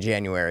dump this in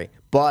January.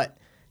 But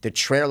the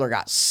trailer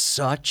got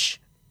such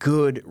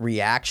good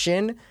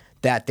reaction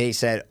that they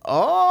said,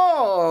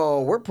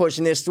 oh, we're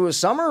pushing this to a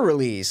summer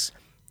release.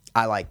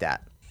 I like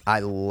that. I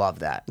love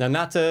that. Now,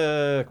 not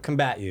to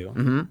combat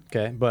you,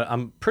 okay, but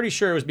I'm pretty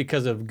sure it was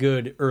because of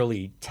good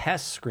early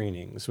test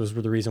screenings was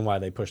the reason why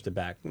they pushed it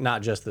back,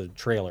 not just the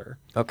trailer.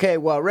 Okay,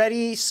 well,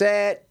 ready,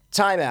 set,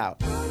 timeout.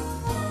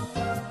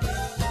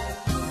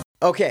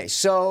 Okay,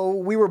 so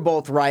we were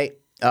both right.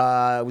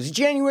 It was a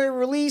January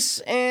release,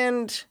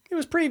 and It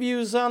was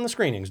previews on the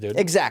screenings, dude.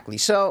 exactly.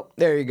 So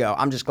there you go.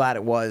 I'm just glad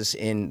it was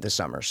in the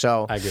summer.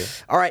 So I agree.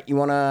 All right, you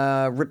want to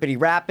rippity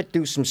rap it,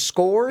 do some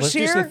scores Let's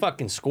here? do some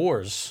fucking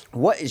scores.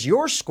 What is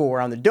your score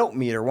on the dope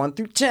meter, 1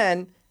 through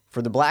 10,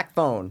 for the Black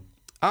Phone?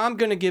 I'm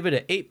going to give it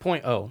an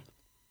 8.0.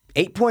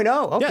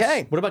 8.0. Okay.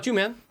 Yes. What about you,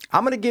 man?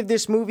 I'm going to give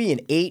this movie an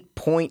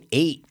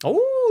 8.8.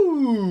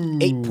 Oh.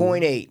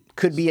 8.8.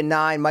 Could be a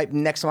 9.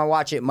 Next time I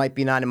watch it, it might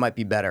be 9. It might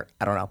be better.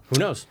 I don't know. Who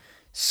knows?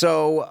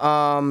 So,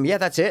 yeah,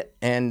 that's it.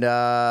 And,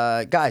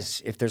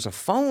 guys, if there's a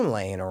phone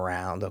laying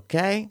around,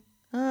 okay,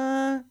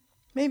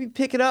 maybe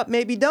pick it up,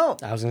 maybe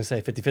don't. I was going to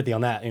say 50-50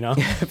 on that,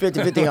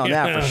 50-50 on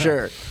that for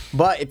sure.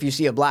 But if you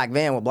see a black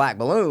van with black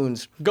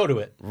balloons, Go to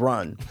it.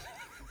 run.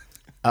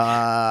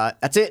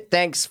 That's it.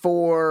 Thanks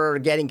for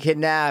getting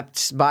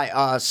kidnapped by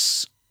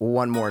us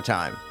one more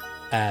time.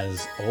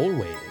 As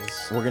always.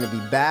 We're going to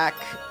be back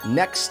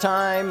next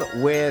time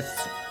with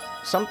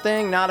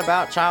something not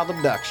about child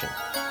abduction.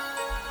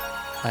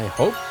 I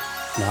hope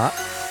not.